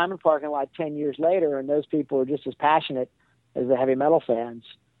Neil Diamond Parking Lot 10 years later, and those people are just as passionate as the heavy metal fans.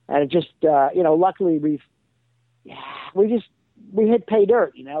 And it just, luckily we hit pay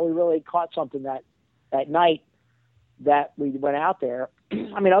dirt. We really caught something that night that we went out there.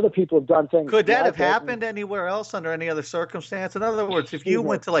 I mean, other people have done things. Could that have happened anywhere else under any other circumstance? In other words, if you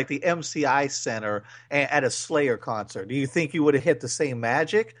went to like the MCI Center at a Slayer concert, do you think you would have hit the same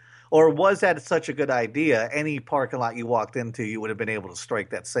magic? Or was that such a good idea? Any parking lot you walked into, you would have been able to strike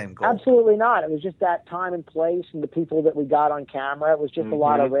that same goal? Absolutely not. It was just that time and place and the people that we got on camera. It was just a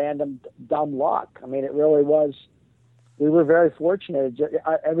lot of random dumb luck. I mean, it really was. We were very fortunate.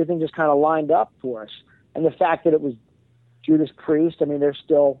 Everything just kind of lined up for us. And the fact that it was Judas Priest, I mean, they're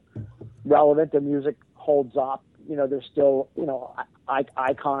still relevant. Their music holds up. They're still,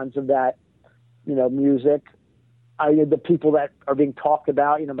 icons of that, music. The people that are being talked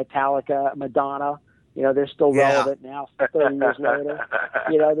about, Metallica, Madonna, they're still relevant now, 30 years later.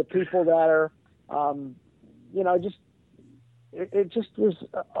 The people that are, it just was,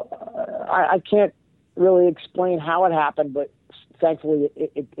 I can't really explain how it happened, but thankfully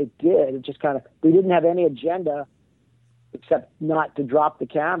it did. It just kind of, we didn't have any agenda except not to drop the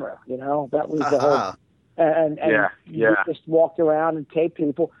camera, that was the whole, and we just walked around and taped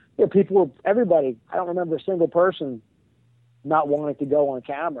people. People were, everybody, I don't remember a single person not wanting to go on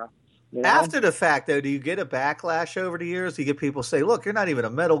camera. After the fact, though, do you get a backlash over the years? Do you get people say, look, you're not even a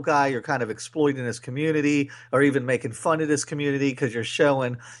metal guy. You're kind of exploiting this community or even making fun of this community because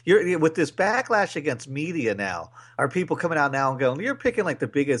you're with this backlash against media now. Are people coming out now and going, you're picking like the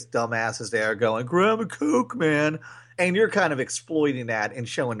biggest dumbasses there going, grab a Coke, man. And you're kind of exploiting that and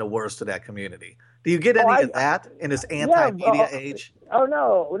showing the worst of that community. Do you get any of that in this anti-media age? Oh,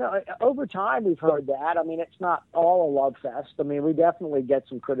 no. Over time, we've heard that. I mean, it's not all a love fest. I mean, we definitely get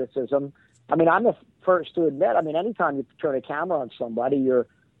some criticism. I mean, I'm the first to admit, I mean, anytime you turn a camera on somebody, you're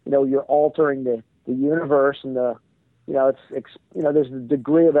altering the universe and there's a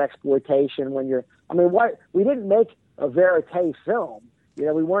degree of exploitation when we didn't make a verite film.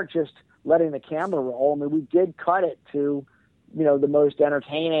 We weren't just letting the camera roll. I mean, we did cut it to, the most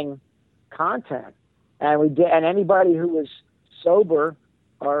entertaining content. And and anybody who was sober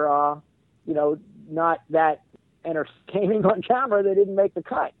or, not that entertaining on camera, they didn't make the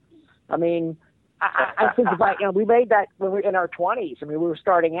cut. I mean, I think about, we made that when we were in our 20s. I mean, we were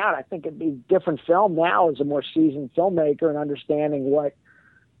starting out. I think it'd be a different film now as a more seasoned filmmaker and understanding what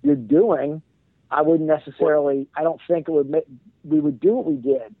you're doing. I wouldn't necessarily, I don't think we would do what we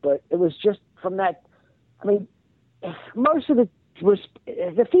did, but it was just from that. I mean, most of the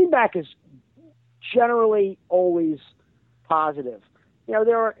feedback is generally always positive.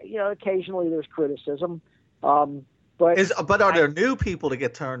 There are, occasionally there's criticism. But are there new people to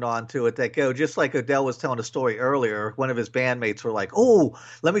get turned on to it that go, just like Odell was telling a story earlier, one of his bandmates were like, oh,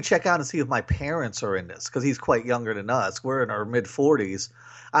 let me check out and see if my parents are in this, because he's quite younger than us. We're in our mid-40s.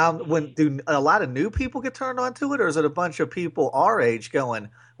 Do a lot of new people get turned on to it, or is it a bunch of people our age going,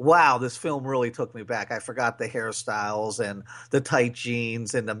 wow, this film really took me back. I forgot the hairstyles and the tight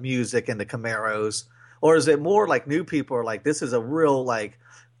jeans and the music and the Camaros. Or is it more like new people are like, this is a real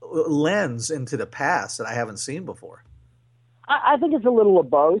lens into the past that I haven't seen before? I think it's a little of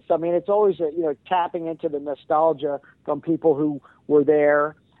both. I mean, it's always tapping into the nostalgia from people who were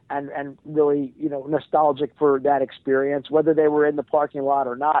there and really nostalgic for that experience, whether they were in the parking lot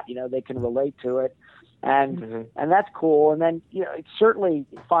or not. They can relate to it, and that's cool. And then it certainly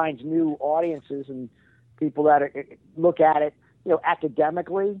finds new audiences and people that look at it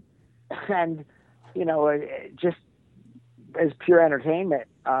academically and just as pure entertainment.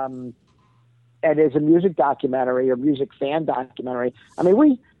 And as a music documentary or music fan documentary, I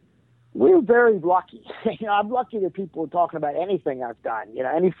mean, we're very lucky. I'm lucky that people are talking about anything I've done.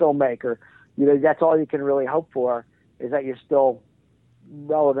 Any filmmaker, that's all you can really hope for, is that you're still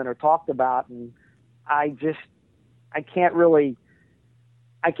relevant or talked about. And I can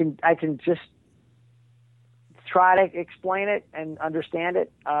just try to explain it and understand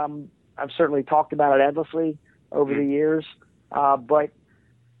it. I've certainly talked about it endlessly over the years, but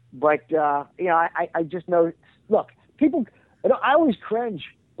I just know. Look, people. I always cringe.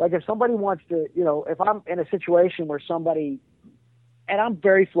 Like if somebody wants to, if I'm in a situation where somebody, and I'm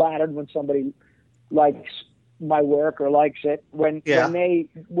very flattered when somebody likes my work or likes it, when they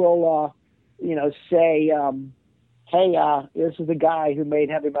will, say, hey, this is the guy who made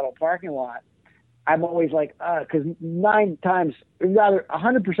Heavy Metal Parking Lot. I'm always like, because 100%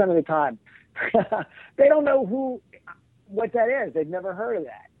 of the time, they don't know what that is. They've never heard of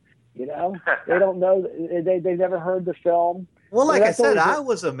that. They don't know. They've never heard the film. Well, like I said, I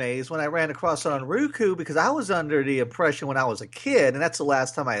was amazed when I ran across it on Roku, because I was under the impression when I was a kid, and that's the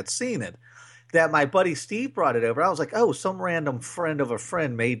last time I had seen it, that my buddy Steve brought it over. I was like, oh, some random friend of a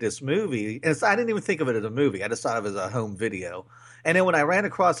friend made this movie. And I didn't even think of it as a movie. I just thought of it as a home video. And then when I ran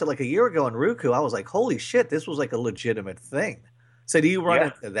across it like a year ago on Roku, I was like, holy shit, this was like a legitimate thing. So do you run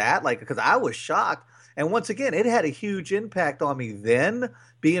into that? Because I was shocked. And once again, it had a huge impact on me then,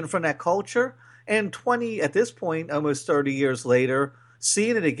 being from that culture. And at this point, almost 30 years later,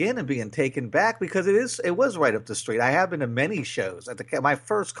 seeing it again and being taken back, because it was right up the street. I have been to many shows. My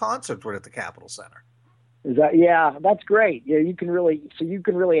first concerts were at the Capitol Center. That's great. Yeah, you can really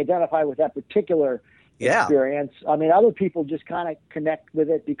identify with that particular experience. I mean, other people just kind of connect with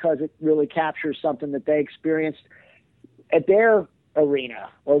it because it really captures something that they experienced at their arena,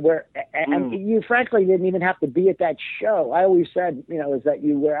 or where, and you frankly didn't even have to be at that show. I always said, is that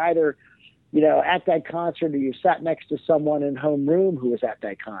you were either, at that concert, or you sat next to someone in homeroom who was at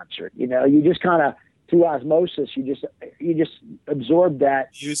that concert. You just kind of, through osmosis, you just absorbed that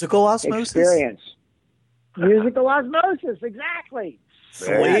musical osmosis experience. Musical osmosis, exactly.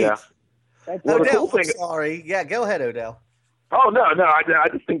 Sweet. That's Odell, cool sorry. Yeah, go ahead, Odell. Oh no! I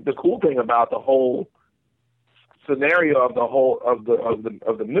just think the cool thing about the whole scenario of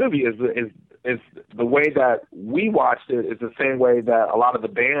the movie is the way that we watched it is the same way that a lot of the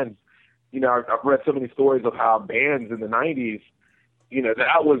bands. I've read so many stories of how bands in the '90s,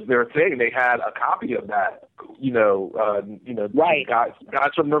 that was their thing. They had a copy of that. Right.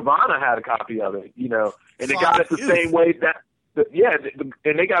 Guys from Nirvana had a copy of it. And they got it the same way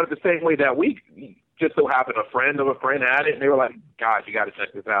and they got it the same way that we just so happened a friend of a friend had it, and they were like, "God, you got to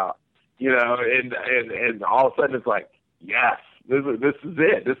check this out." And all of a sudden it's like, yes, this is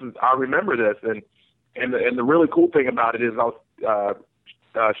it. I remember this, and the really cool thing about it is I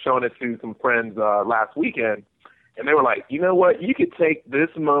was showing it to some friends last weekend, And they were like, you know what? You could take this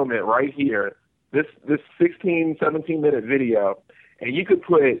moment right here, this 16, 17-minute video, and you could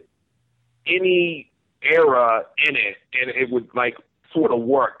put any era in it, and it would like sort of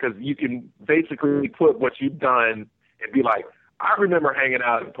work, because you can basically put what you've done and be like, I remember hanging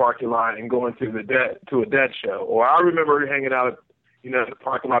out in the parking lot and going to a Dead show, or I remember hanging out, in the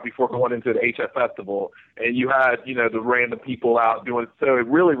parking lot before going into the HF Festival, and you had, the random people out doing it. So it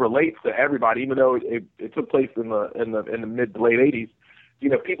really relates to everybody, even though it took place in the mid to late 80s.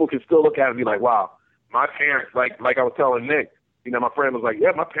 People can still look at it and be like, wow, my parents, like I was telling Nick, my friend was like,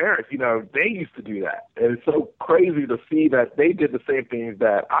 yeah, my parents, they used to do that. And it's so crazy to see that they did the same things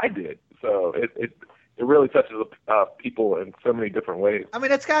that I did. So it really touches people in so many different ways. I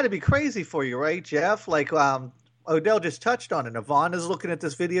mean, it's got to be crazy for you, right, Jeff? Like, Odell just touched on it. Nirvana's looking at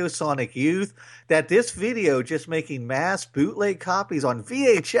this video, Sonic Youth, that this video just making mass bootleg copies on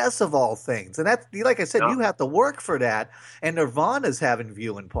VHS of all things. And that's, like I said, you have to work for that. And Nirvana's having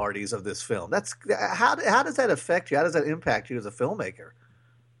viewing parties of this film. That's how does that affect you? How does that impact you as a filmmaker?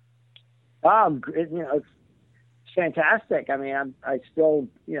 It's fantastic. I mean, I still,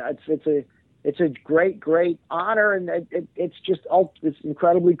 it's a great honor, and it's just, it's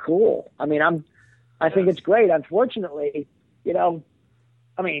incredibly cool. I mean, I think it's great. Unfortunately, you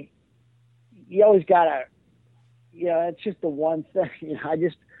always gotta, it's just the one thing.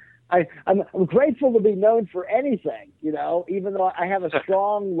 I'm grateful to be known for anything. Even though I have a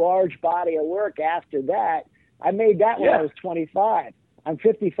strong, large body of work after that. I made that when I was 25. I'm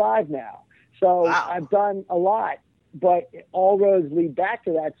 55 now, so wow. I've done a lot. But all roads lead back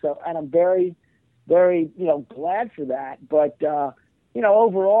to that. So, and I'm very, very, glad for that. But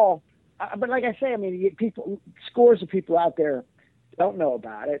overall. But like I say, I mean, scores of people out there don't know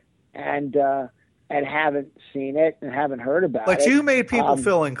about it and haven't seen it and haven't heard about it. But you made people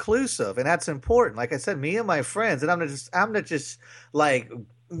feel inclusive, and that's important. Like I said, me and my friends, and I'm not just like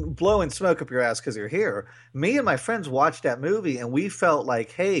blowing smoke up your ass because you're here. Me and my friends watched that movie, and we felt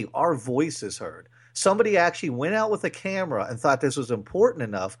like, hey, our voice is heard. Somebody actually went out with a camera and thought this was important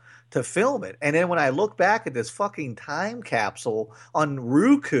enough to film it. And then when I look back at this fucking time capsule on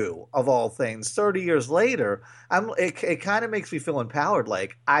Roku, of all things, 30 years later, it kind of makes me feel empowered.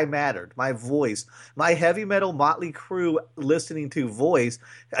 Like, I mattered. My voice, my heavy metal Motley Crue listening to voice,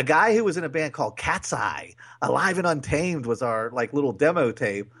 a guy who was in a band called Cat's Eye, Alive and Untamed was our like little demo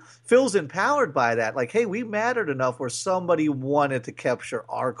tape, feels empowered by that. Like, hey, we mattered enough where somebody wanted to capture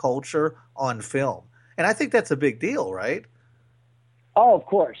our culture on film. And I think that's a big deal, right? Oh, of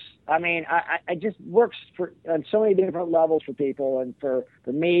course. I mean, I just works on so many different levels for people, and for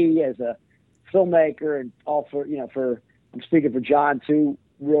me as a filmmaker, and all for I'm speaking for John too.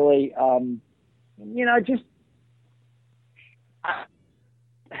 Really,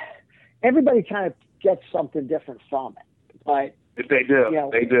 everybody kind of gets something different from it, but they do.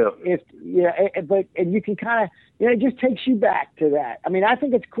 They do. But you can kind of, it just takes you back to that. I mean, I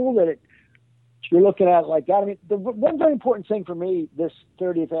think it's cool that you're looking at it like that. I mean, the one very important thing for me this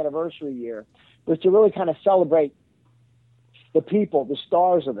 30th anniversary year was to really kind of celebrate the people, the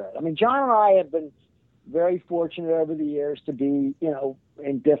stars of it. I mean, John and I have been very fortunate over the years to be,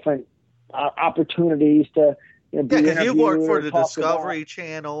 in different opportunities to, because you work for the Discovery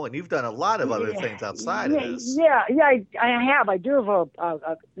Channel, and you've done a lot of other things outside of this. Yeah, I have. I do have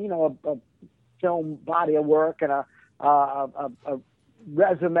a film body of work and a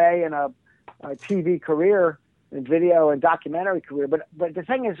resume and a TV career and video and documentary career. But the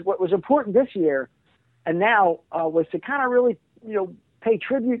thing is, what was important this year and now was to kind of really, pay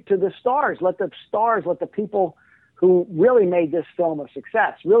tribute to the stars, let the people who really made this film a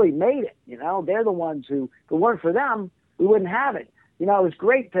success, really made it. They're the ones who, if it weren't for them, we wouldn't have it. It was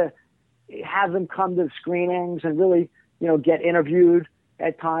great to have them come to the screenings and really, get interviewed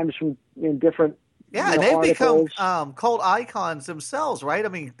at times from different. Yeah, and they've articles. become cult icons themselves, right? I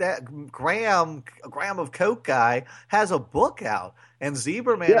mean, that Graham of Coke guy has a book out, and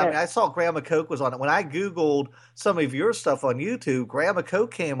Zebra Man. Yeah. I mean, I saw Graham of Coke was on it. When I Googled some of your stuff on YouTube, Graham of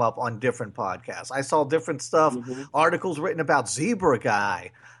Coke came up on different podcasts. I saw different stuff, articles written about Zebra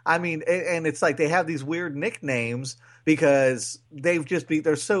Guy. I mean, and it's like they have these weird nicknames because they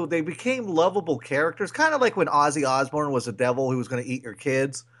became lovable characters, kind of like when Ozzy Osbourne was a devil who was going to eat your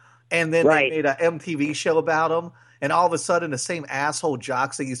kids. And then they made an MTV show about him, and all of a sudden the same asshole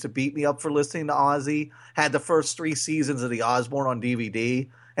jocks that used to beat me up for listening to Ozzy had the first 3 seasons of the Osbourne on DVD,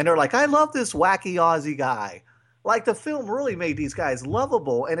 and they're like, I love this wacky Ozzy guy. Like, the film really made these guys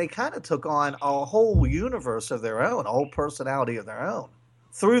lovable, and they kind of took on a whole universe of their own, a whole personality of their own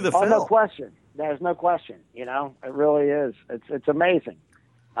through the film. No question. There's no question. It really is. It's amazing.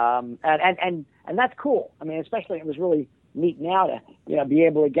 And that's cool. I mean, especially it was really neat now to, be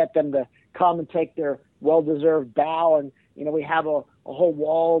able to get them to come and take their well-deserved bow. And, we have a whole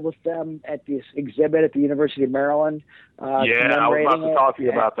wall with them at this exhibit at the University of Maryland. I was about to talk to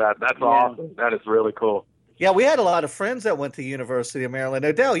you about that. That's awesome. That is really cool. Yeah, we had a lot of friends that went to University of Maryland.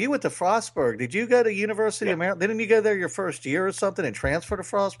 Odell, you went to Frostburg. Did you go to University of Maryland? Didn't you go there your first year or something and transfer to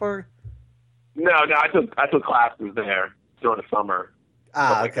Frostburg? No, I took classes there during the summer.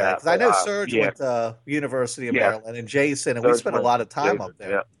 Okay. Because I know Serge went to University of Maryland and Jason, and Serge we spent a lot of time up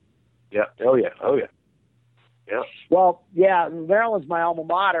there. Yeah. Oh yeah. Yeah. Well, Maryland's my alma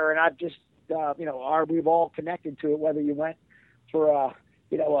mater, and I've just, we've all connected to it. Whether you went for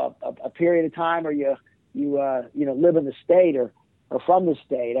a period of time, or you live in the state or from the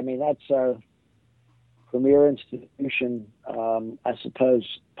state. I mean, that's a premier institution, I suppose,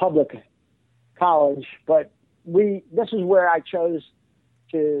 public college. But this is where I chose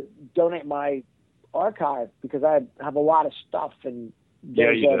to donate my archive, because I have a lot of stuff, and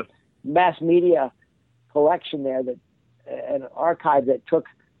there's a mass media collection there, that an archive that took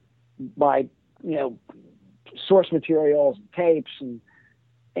my source materials, tapes, and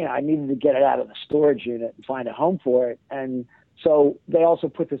I needed to get it out of the storage unit and find a home for it. And so they also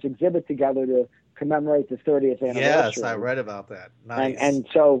put this exhibit together to commemorate the 30th anniversary. Yes, I read about that. Nice. And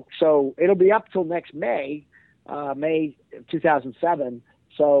so it'll be up till next May 2007.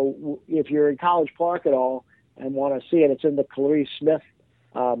 So if you're in College Park at all and want to see it, it's in the Clarice Smith.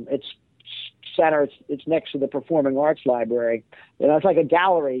 It's center. It's next to the Performing Arts Library. It's like a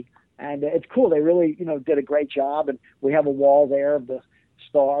gallery, and it's cool. They really, did a great job. And we have a wall there of the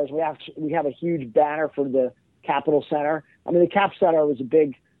stars. We have a huge banner for the Capitol Center. I mean, the Cap Center was a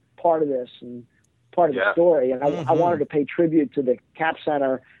big part of this and part of the story. And I wanted to pay tribute to the Cap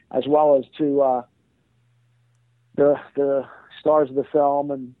Center as well as to the stars of the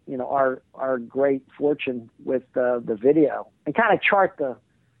film, and our great fortune with the video, and kind of chart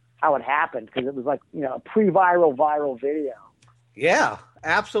how it happened, because it was like a viral video. Yeah,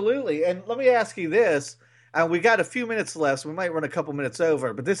 absolutely. And let me ask you this. We got a few minutes left, so we might run a couple minutes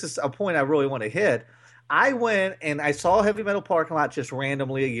over, but this is a point I really want to hit. I went and I saw Heavy Metal Parking Lot just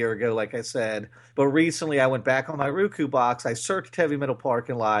randomly a year ago, like I said. But recently I went back on my Roku box. I searched Heavy Metal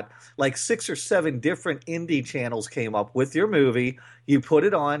Parking Lot. Like 6 or 7 different indie channels came up with your movie. You put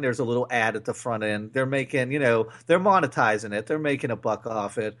it on. There's a little ad at the front end. They're making, they're monetizing it. They're making a buck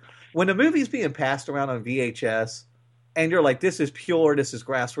off it. When the movie's being passed around on VHS and you're like, this is pure, this is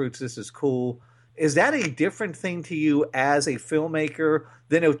grassroots, this is cool. Is that a different thing to you as a filmmaker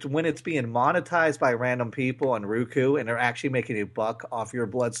than when it's being monetized by random people on Roku and they're actually making a buck off your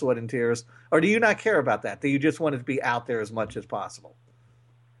blood, sweat, and tears? Or do you not care about that? Do you just want it to be out there as much as possible?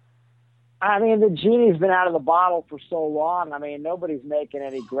 I mean, the genie's been out of the bottle for so long. I mean, nobody's making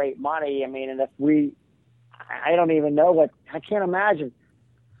any great money. I mean, and I don't even know I can't imagine.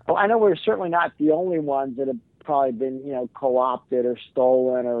 Well, I know we're certainly not the only ones that have probably been, co-opted or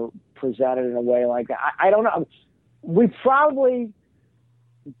stolen or presented in a way like that. I don't know. We probably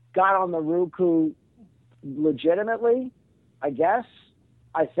got on the Roku legitimately, I guess.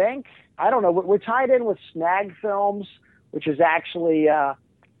 I think. I don't know. We're tied in with Snag Films, which is actually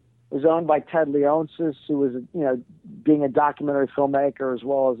was owned by Ted Leonsis, who was, being a documentary filmmaker as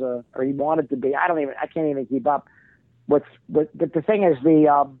well as or he wanted to be. I can't even keep up. But the thing is,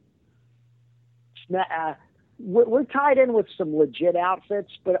 we're tied in with some legit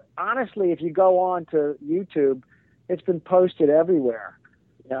outfits, but honestly, if you go on to YouTube, it's been posted everywhere.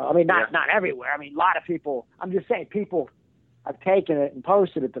 I mean, not everywhere. I mean, a lot of people. I'm just saying, people have taken it and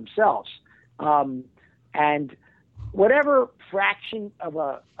posted it themselves. And whatever fraction of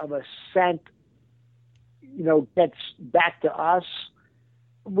a cent, gets back to us,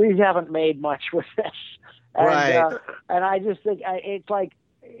 we haven't made much with this. And, right. And I just think it's like,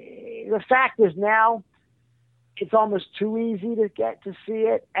 the fact is now it's almost too easy to get to see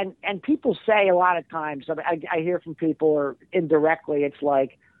it. And people say a lot of times, I hear from people, or indirectly, it's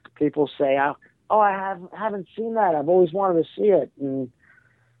like people say, oh, I haven't seen that. I've always wanted to see it. And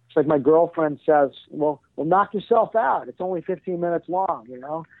it's like my girlfriend says, well, knock yourself out. It's only 15 minutes long,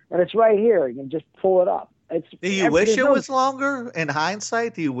 and it's right here. You can just pull it up. Do you wish it was longer in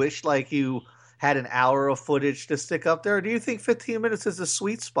hindsight? Do you wish you had an hour of footage to stick up there? Or do you think 15 minutes is a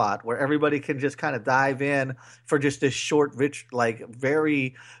sweet spot where everybody can just kind of dive in for just this short, rich,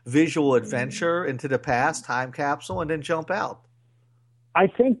 very visual adventure into the past, time capsule, and then jump out? I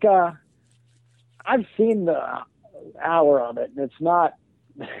think I've seen the hour of it, and it's not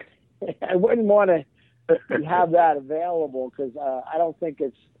 – I wouldn't want to have that available, because I don't think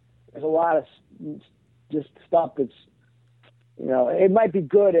there's a lot of just stuff that's it might be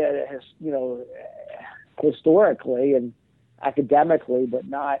good historically and academically, but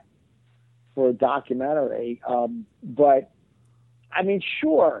not for a documentary. But I mean,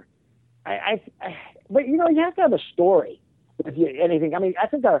 sure. But you have to have a story with anything. I mean, I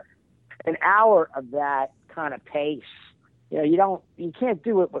think an hour of that kind of pace, you can't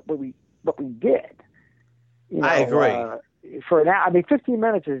do it what we did. I agree. For an hour, I mean, 15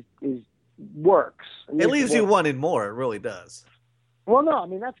 minutes is works. It leaves you wanting more. It really does. Well, no, I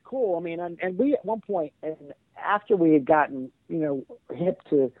mean, that's cool. I mean, and we at one point, and after we had gotten, hip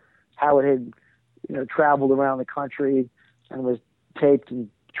to how it had, traveled around the country and was taped and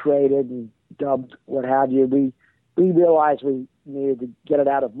traded and dubbed, what have you, we realized we needed to get it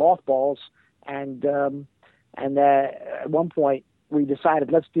out of mothballs. And at one point we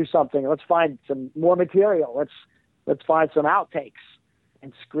decided, let's do something. Let's find some more material. Let's find some outtakes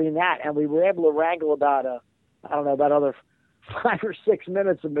and screen that. And we were able to wrangle about another 5 or 6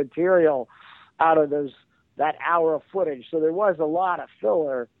 minutes of material out of that hour of footage. So there was a lot of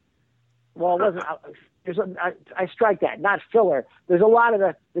filler. Well, it wasn't. I strike that, not filler. There's a lot of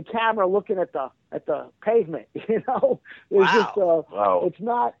the camera looking at the pavement. Wow. Wow. It's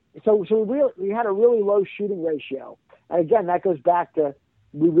not. So we had a really low shooting ratio. And again, that goes back to,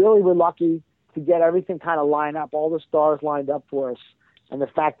 we really were lucky to get everything kind of lined up, all the stars lined up for us, and the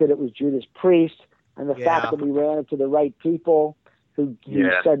fact that it was Judas Priest, and the fact that we ran into the right people who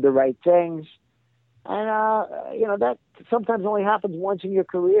said the right things. And that sometimes only happens once in your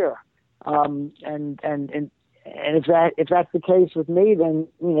career. And if that's the case with me, then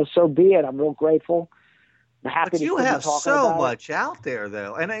so be it. I'm real grateful. I'm happy. But you have so much out there,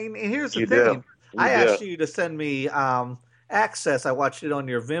 though. And here's the thing: I asked you to send me access. I watched it on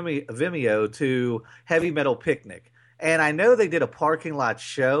your Vimeo to Heavy Metal Picnic, and I know they did a parking lot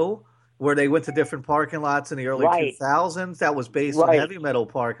show where they went to different parking lots in the early 2000s. That was based on Heavy Metal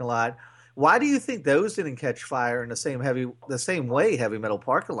parking lot. Why do you think those didn't catch fire in the same way Heavy Metal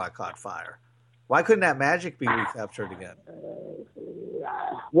parking lot caught fire? Why couldn't that magic be recaptured again?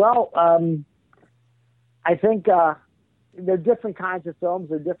 Well, I think they're different kinds of films.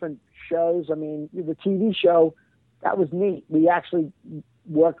 They're different shows. I mean, the TV show, that was neat. We actually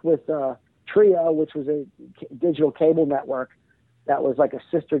worked with Trio, which was a digital cable network that was like a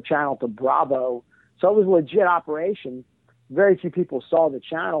sister channel to Bravo. So it was a legit operation. Very few people saw the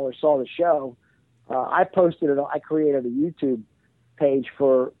channel or saw the show. I posted it. I created a YouTube page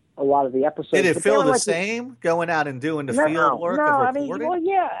for a lot of the episodes. Did it feel the same going out and doing the field work of recording? I mean, well,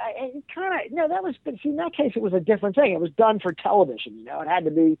 yeah, it kind of. No, that was. But see, in that case, it was a different thing. It was done for television. It had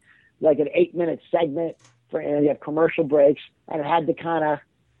to be like an 8-minute segment and you have commercial breaks, and it had to kind of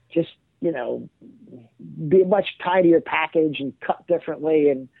just be a much tidier package and cut differently,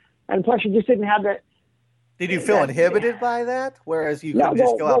 and plus you just didn't have that. Did you feel inhibited by that? Whereas you could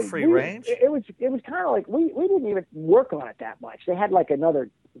just go out free range? It was kind of like we didn't even work on it that much. They had like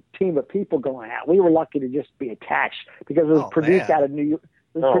another team of people going out. We were lucky to just be attached because it was produced out of New York.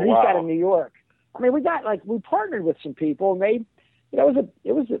 Out of New York. I mean, we partnered with some people, and they, it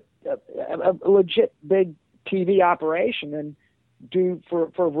was a legit big TV operation, and due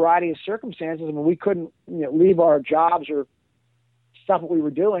for a variety of circumstances, I mean, we couldn't leave our jobs or stuff that we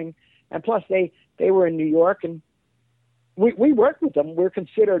were doing, and plus they were in New York, and we worked with them. We're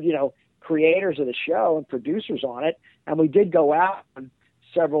considered, creators of the show and producers on it. And we did go out on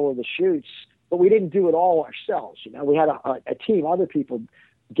several of the shoots, but we didn't do it all ourselves. We had a team, other people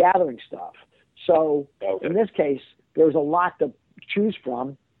gathering stuff. So in this case, there was a lot to choose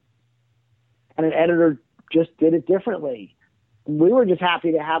from, and an editor just did it differently. We were just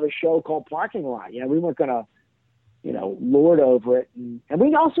happy to have a show called Parking Lot. We weren't going to, lord over it. And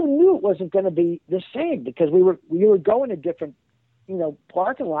we also knew it wasn't going to be the same because we were going to different,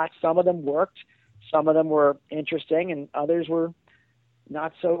 parking lots. Some of them worked, some of them were interesting, and others were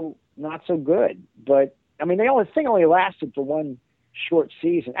not so good. But I mean, the thing only lasted for one short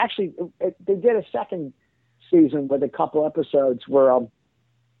season. Actually, they did a second season with a couple episodes where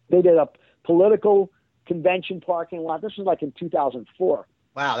they did a political convention parking lot. This was like in 2004.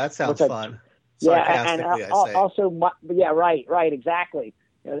 Wow, that sounds fun. Yeah, and also, right, exactly.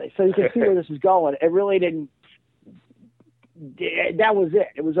 So you can see where this is going. It really didn't. That was it.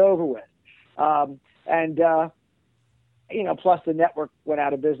 It was over with. Plus the network went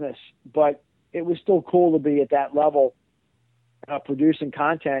out of business, but it was still cool to be at that level, producing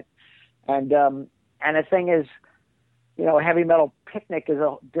content. And the thing is, Heavy Metal Picnic is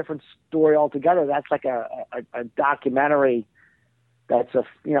a different story altogether. That's like a documentary. That's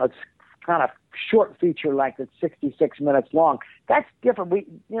it's kind of short feature length. It's 66 minutes long. That's different.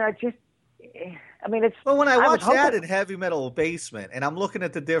 I mean, it's. Well, when I was watch that hoping- in Heavy Metal Basement, and I'm looking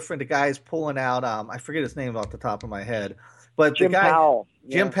at the guys pulling out, I forget his name off the top of my head, but Jim the guy, Powell.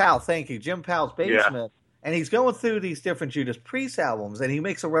 Jim Yeah. Powell, thank you, Jim Powell's Basement, and he's going through these different Judas Priest albums, and he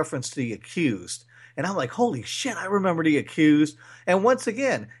makes a reference to The Accused. And I'm like, holy shit, I remember The Accused. And once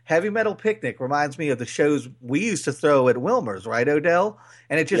again, Heavy Metal Picnic reminds me of the shows we used to throw at Wilmer's, right, Odell?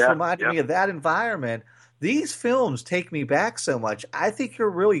 And it just reminded me of that environment. These films take me back so much. I think you're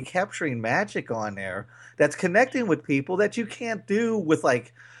really capturing magic on there that's connecting with people that you can't do with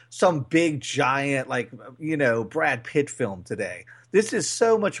like some big giant, like, you know, Brad Pitt film today. This is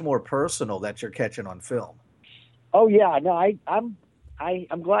so much more personal that you're catching on film. Oh yeah, no,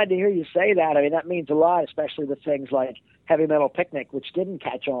 I'm glad to hear you say that. I mean, that means a lot, especially with things like Heavy Metal Picnic, which didn't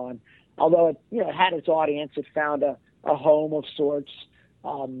catch on, although it, you know, it had its audience. It found a home of sorts,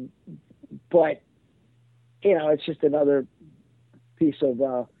 but you know, it's just another piece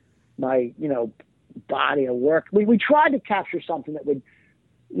of my, you know, body of work. We tried to capture something that would,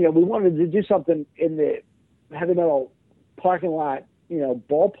 you know, we wanted to do something in the Heavy Metal parking lot, you know,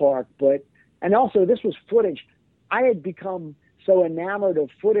 ballpark, and also this was footage. I had become so enamored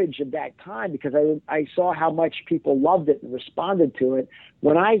of footage of that time because I saw how much people loved it and responded to it.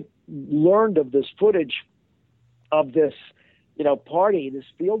 When I learned of this footage of this, you know, party, this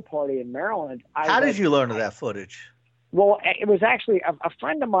field party in Maryland. How did you learn of that footage? Well, it was actually a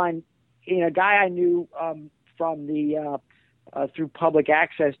friend of mine, you know, a guy I knew from the through public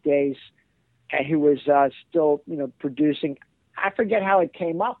access days, who was still, you know, producing. I forget how it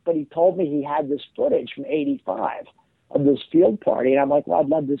came up, but he told me he had this footage from '85 of this field party, and I'm like, well, I'd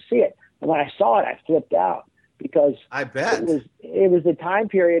love to see it. And when I saw it, I flipped out because I bet it was the time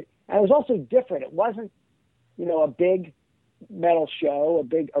period, and it was also different. It wasn't, you know, a big metal show, a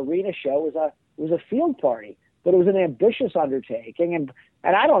big arena show. It was a field party, but it was an ambitious undertaking, and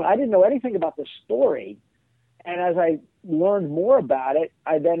I didn't know anything about the story. And as I learned more about it,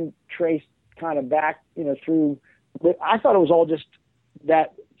 I then traced kind of back, you know, through. I thought it was all just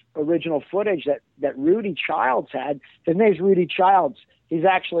that original footage that Rudy Childs had. His name's Rudy Childs. He's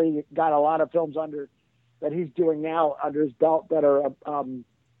actually got a lot of films that he's doing now under his belt that are.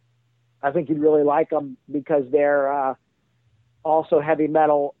 I think you'd really like them because they're also heavy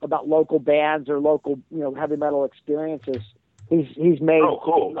metal, about local bands or local, you know, heavy metal experiences. He's made. Oh,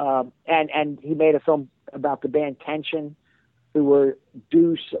 cool. And he made a film about the band Tension, who were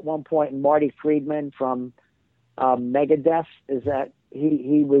Deuce at one point, and Marty Friedman from Megadeth. Is that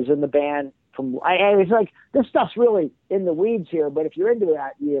he was in the band from? It's like this stuff's really in the weeds here, but if you're into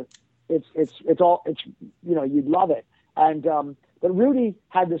that, it's all you know, you'd love it. And but Rudy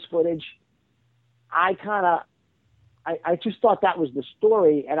had this footage. I just thought that was the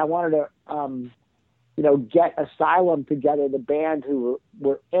story, and I wanted to you know, get Asylum together, the band who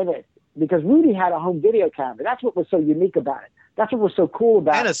were in it, because Rudy had a home video camera. That's what was so unique about it. That's what was so cool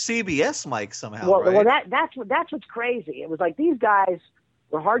about it. And a CBS mic somehow, well, right? Well, that's what's crazy. It was like these guys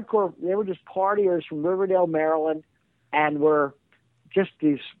were hardcore. They were just partiers from Riverdale, Maryland, and were just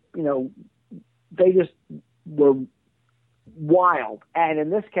these, you know, they just were wild. And in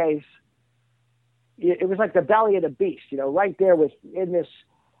this case, it was like the belly of the beast, you know, right there with in this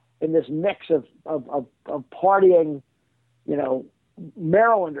mix of partying, you know,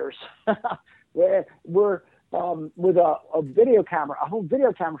 Marylanders. we're with a video camera, a home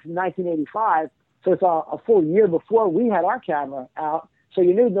video camera from 1985. So it's a full year before we had our camera out. So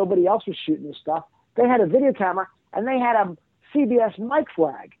you knew nobody else was shooting this stuff. They had a video camera, and they had a CBS mic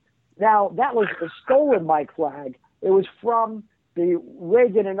flag. Now, that was a stolen mic flag. It was from the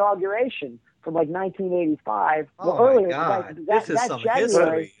Reagan inauguration from like 1985. Oh, well, earlier, my God. That this is some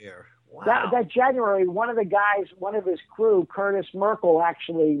January, history here. Wow. That January, one of the guys, one of his crew, Curtis Merkel,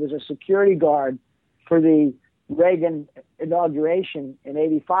 actually was a security guard for the Reagan inauguration in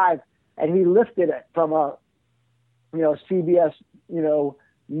 '85, and he lifted it from a, you know, CBS, you know,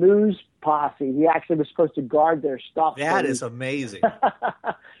 news posse. He actually was supposed to guard their stuff. That is amazing.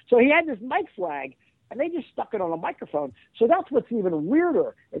 So he had this mic flag, and they just stuck it on a microphone. So that's what's even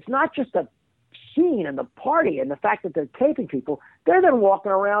weirder. It's not just a scene and the party and the fact that they're taping people. They're then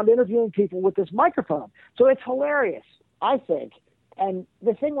walking around interviewing people with this microphone. So it's hilarious, I think. And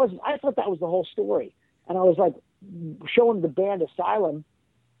the thing was, I thought that was the whole story. And I was like showing the band Asylum.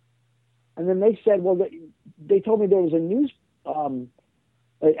 And then they said, well, they told me there was a news,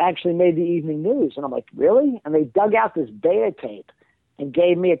 it actually made the evening news. And I'm like, really? And they dug out this beta tape and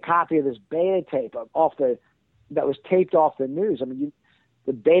gave me a copy of this beta tape that was taped off the news. I mean,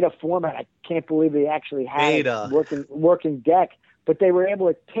 the beta format, I can't believe they actually had it working deck. But they were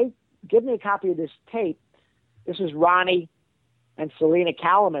able to give me a copy of this tape. This is Ronnie and Selena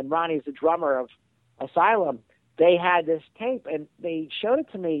Kalaman. Ronnie is the drummer Asylum, they had this tape and they showed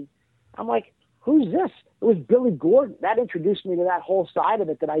it to me. I'm like, who's this? It was Billy Gordon. That introduced me to that whole side of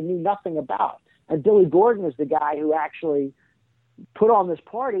it that I knew nothing about. And Billy Gordon is the guy who actually put on this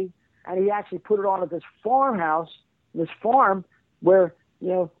party, and he actually put it on at this farmhouse, this farm where,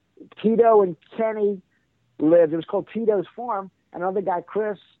 Tito and Kenny lived. It was called Tito's Farm, and another guy,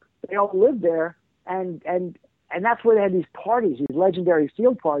 Chris, they all lived there. And that's where they had these parties, these legendary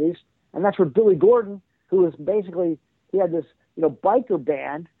field parties. And that's where Billy Gordon, who was basically, he had this, biker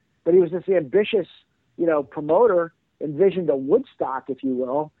band, but he was this ambitious, promoter, envisioned a Woodstock, if you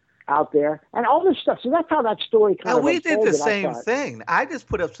will, out there, and all this stuff. So that's how that story kind of unfolded. We did the same thing. thing. I just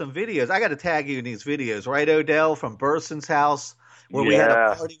put up some videos. I got to tag you in these videos, right, Odell, from Burson's house, where we had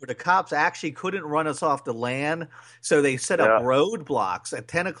a party where the cops actually couldn't run us off the land, so they set up roadblocks at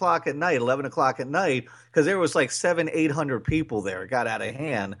 10 o'clock at night, 11 o'clock at night, because there was like 700-800 people there. It got out of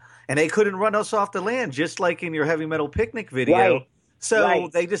hand, and they couldn't run us off the land, just like in your Heavy Metal Picnic video. Right. So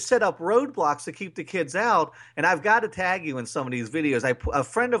they just set up roadblocks to keep the kids out, and I've got to tag you in some of these videos. A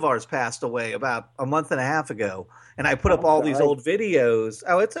friend of ours passed away about a month and a half ago, and I put up all these old videos.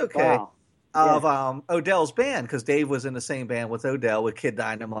 Oh, it's okay. Wow. Of Odell's band, because Dave was in the same band with Odell, with Kid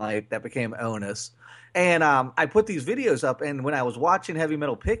Dynamite, that became Onus. And I put these videos up, and when I was watching Heavy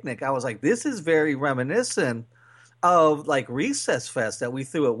Metal Picnic, I was like, this is very reminiscent of like Recess Fest that we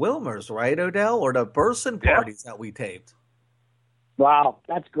threw at Wilmer's, right, Odell? Or the Burson parties that we taped. Wow,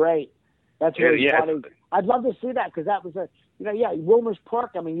 that's great. That's really funny. I'd love to see that, because that was Wilmer's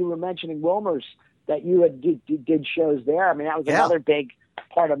Park. I mean, you were mentioning Wilmer's, that you had did shows there. I mean, that was another big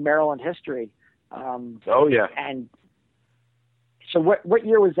part of Maryland history. And so what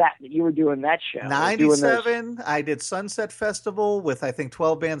year was that you were doing that show? 97, I did Sunset Festival with, I think,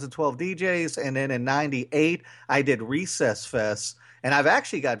 12 bands and 12 DJs. And then in 98, I did Recess Fest. And I've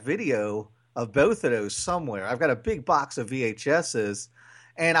actually got video of both of those somewhere. I've got a big box of VHSs.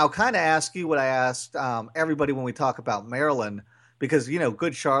 And I'll kind of ask you what I asked everybody when we talk about Maryland, because,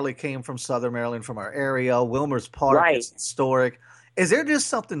 Good Charlie came from Southern Maryland, from our area. Wilmer's Park is historic. Is there just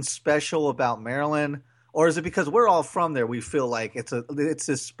something special about Maryland, or is it because we're all from there we feel like it's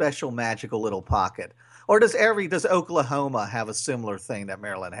this special, magical little pocket? Or does Oklahoma have a similar thing that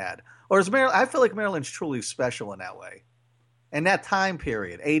Maryland had? Or is Maryland? I feel like Maryland's truly special in that way, in that time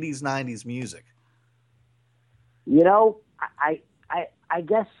period, 80s, 90s music. I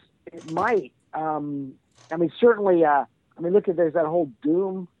guess it might. I mean, certainly. Look at there's that whole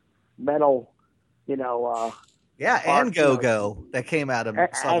doom metal, and Go-Go that came out of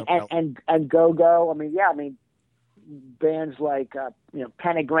Southern Maryland. And Go-Go. Bands like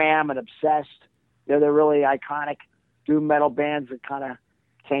Pentagram and Obsessed. They're really iconic doom metal bands that kind of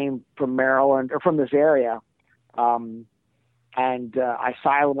came from Maryland or from this area. And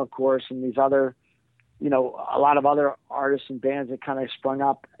Asylum, of course, and these other, a lot of other artists and bands that kind of sprung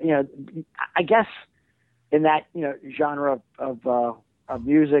up. I guess in that genre of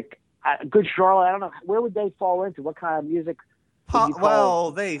music. Good Charlotte, I don't know, where would they fall into? What kind of music?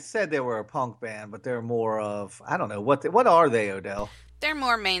 Well, they said they were a punk band, but they're more of, I don't know, what are they, Odell? They're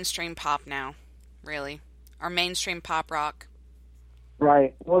more mainstream pop now, really, or mainstream pop rock.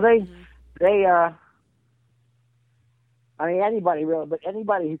 Right. Well, anybody really, but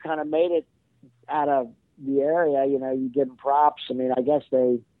anybody who kind of made it out of the area, you give them props. I guess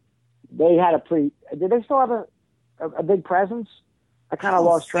they had a did they still have a big presence? I kind of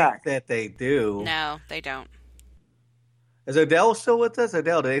lost track. That they do. No, they don't. Is Odell still with us?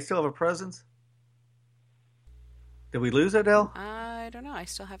 Odell, do they still have a presence? Did we lose Odell? I don't know. I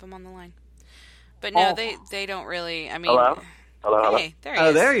still have him on the line. But no, they don't really. Hello? Hey, there he is.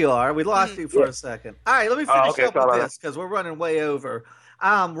 Oh, there you are. We lost you for a second. All right, let me finish up with this, because we're running way over.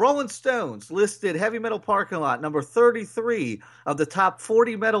 Rolling Stones listed Heavy Metal Parking Lot number 33 of the top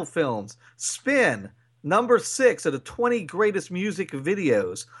 40 metal films. Spin, number 6 of the 20 greatest music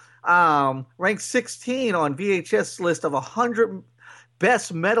videos. Ranked 16 on VHS list of 100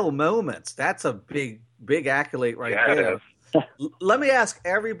 best metal moments. That's a big accolade there. Let me ask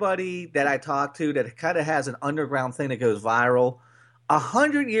everybody that I talk to that kind of has an underground thing that goes viral.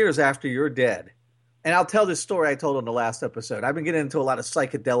 100 years after you're dead, and I'll tell this story I told on the last episode. I've been getting into a lot of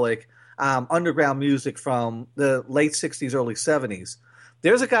psychedelic underground music from the late 60s, early 70s.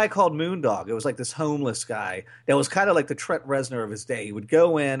 There's a guy called Moondog. It was like this homeless guy that was kind of like the Trent Reznor of his day. He would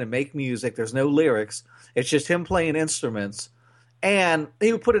go in and make music. There's no lyrics. It's just him playing instruments. And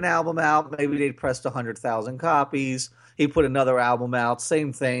he would put an album out. Maybe they'd pressed 100,000 copies. He put another album out.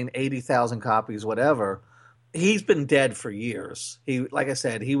 Same thing, 80,000 copies, whatever. He's been dead for years. Like I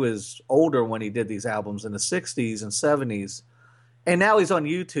said, he was older when he did these albums in the 60s and 70s. And now he's on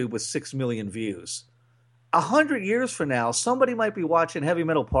YouTube with 6 million views. 100 years from now, somebody might be watching Heavy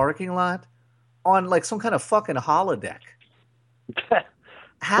Metal Parking Lot on like some kind of fucking holodeck.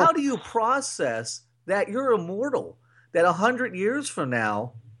 How do you process that you're immortal? That 100 years from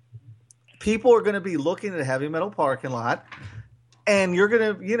now, people are going to be looking at Heavy Metal Parking Lot, and you're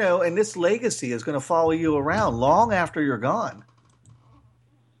going to, and this legacy is going to follow you around long after you're gone.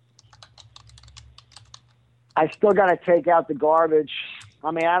 I still got to take out the garbage.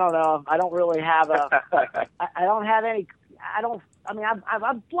 I mean, I don't know. I don't really have I don't have any.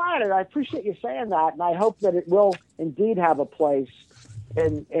 I'm flattered. I appreciate you saying that, and I hope that it will indeed have a place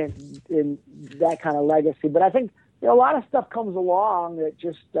in that kind of legacy. But I think a lot of stuff comes along that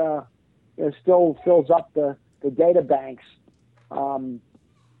just still fills up the data banks.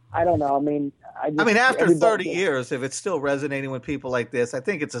 I don't know. I mean, after 30 years, if it's still resonating with people like this, I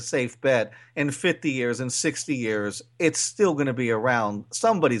think it's a safe bet. In 50 years, in 60 years, it's still going to be around.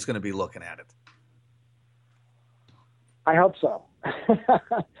 Somebody's going to be looking at it. I hope so.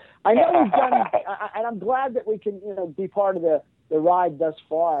 I know we've done, and I'm glad that we can, be part of the ride thus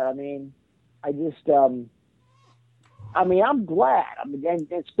far. I mean, I'm glad. And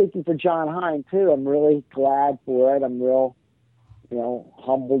speaking for John Hein too, I'm really glad for it. I'm real,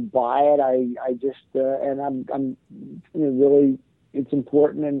 humbled by it. I just, and I'm really, it's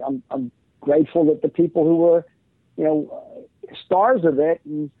important, and I'm grateful that the people who were, stars of it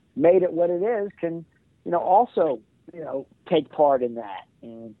and made it what it is can, also, take part in that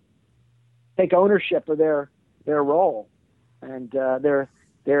and take ownership of their role and their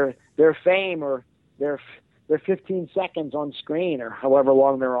fame or their 15 seconds on screen or however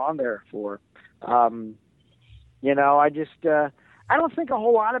long they're on there for. I just I don't think a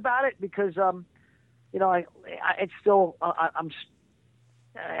whole lot about it because it's still I'm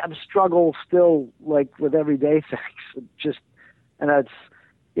struggle still like with everyday things. Just it's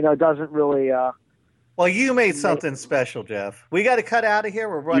it doesn't really. Well, you made something special, Jeff. We got to cut out of here.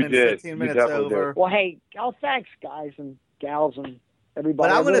 We're running 15 minutes over. Did. Well, hey, thanks, guys and gals and everybody.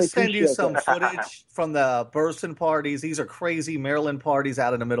 But I'm going to send you some footage from the Burson parties. These are crazy Maryland parties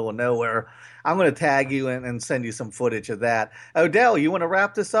out in the middle of nowhere. I'm going to tag you and send you some footage of that. Odell, you want to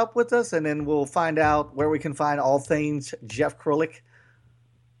wrap this up with us, and then we'll find out where we can find all things Jeff Krolik?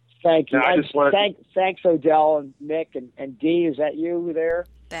 Thank you. No, thanks, Odell and Nick and Dee. Is that you there?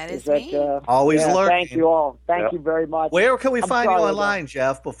 That is me. Always learning. Thank you all. Thank you very much. Where can we find you online,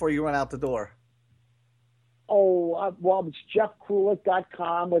 Jeff, before you run out the door? Oh, well, it's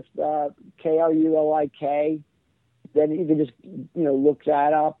jeffkrulik.com with Krulik. Then you can just, look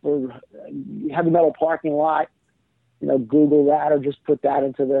that up or Heavy Metal Parking Lot, Google that or just put that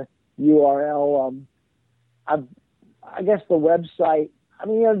into the URL. I guess the website,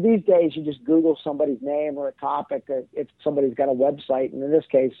 these days you just Google somebody's name or a topic if somebody's got a website. And in this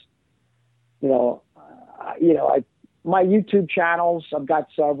case, my YouTube channels, I've got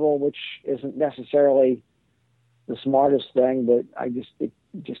several, which isn't necessarily the smartest thing, but it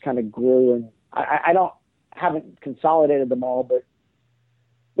just kind of grew, and I haven't consolidated them all, but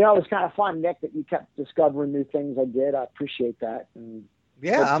it was kind of fun, Nick, that you kept discovering new things I did. I appreciate that. And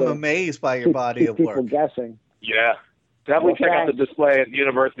I'm amazed by your body of work. People guessing. Yeah. Definitely check out the display at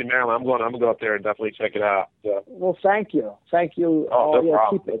University of Maryland. I'm going to go up there and definitely check it out. So. Well, thank you. Oh, no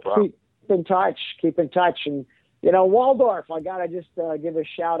problem. Keep in touch. And, Waldorf, I got to just give a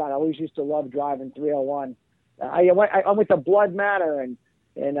shout out. I always used to love driving 301. I went to Blood Manor and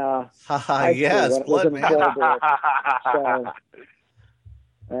yes, Blood Manor.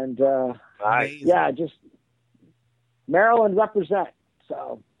 Just Maryland represent.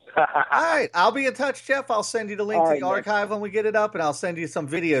 So. All right, I'll be in touch, Jeff. I'll send you the link to the archive when we get it up, and I'll send you some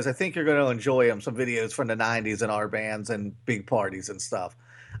videos. I think you're going to enjoy them, some videos from the 90s and our bands and big parties and stuff.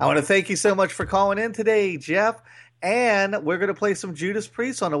 I want to thank you so much for calling in today, Jeff, and we're going to play some Judas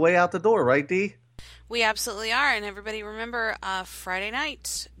Priest on the way out the door, right, Dee? We absolutely are, and everybody remember, Friday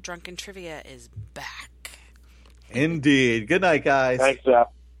night, Drunken Trivia is back. Indeed. Good night, guys. Thanks, Jeff.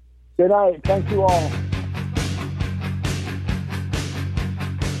 Good night. Thank you all.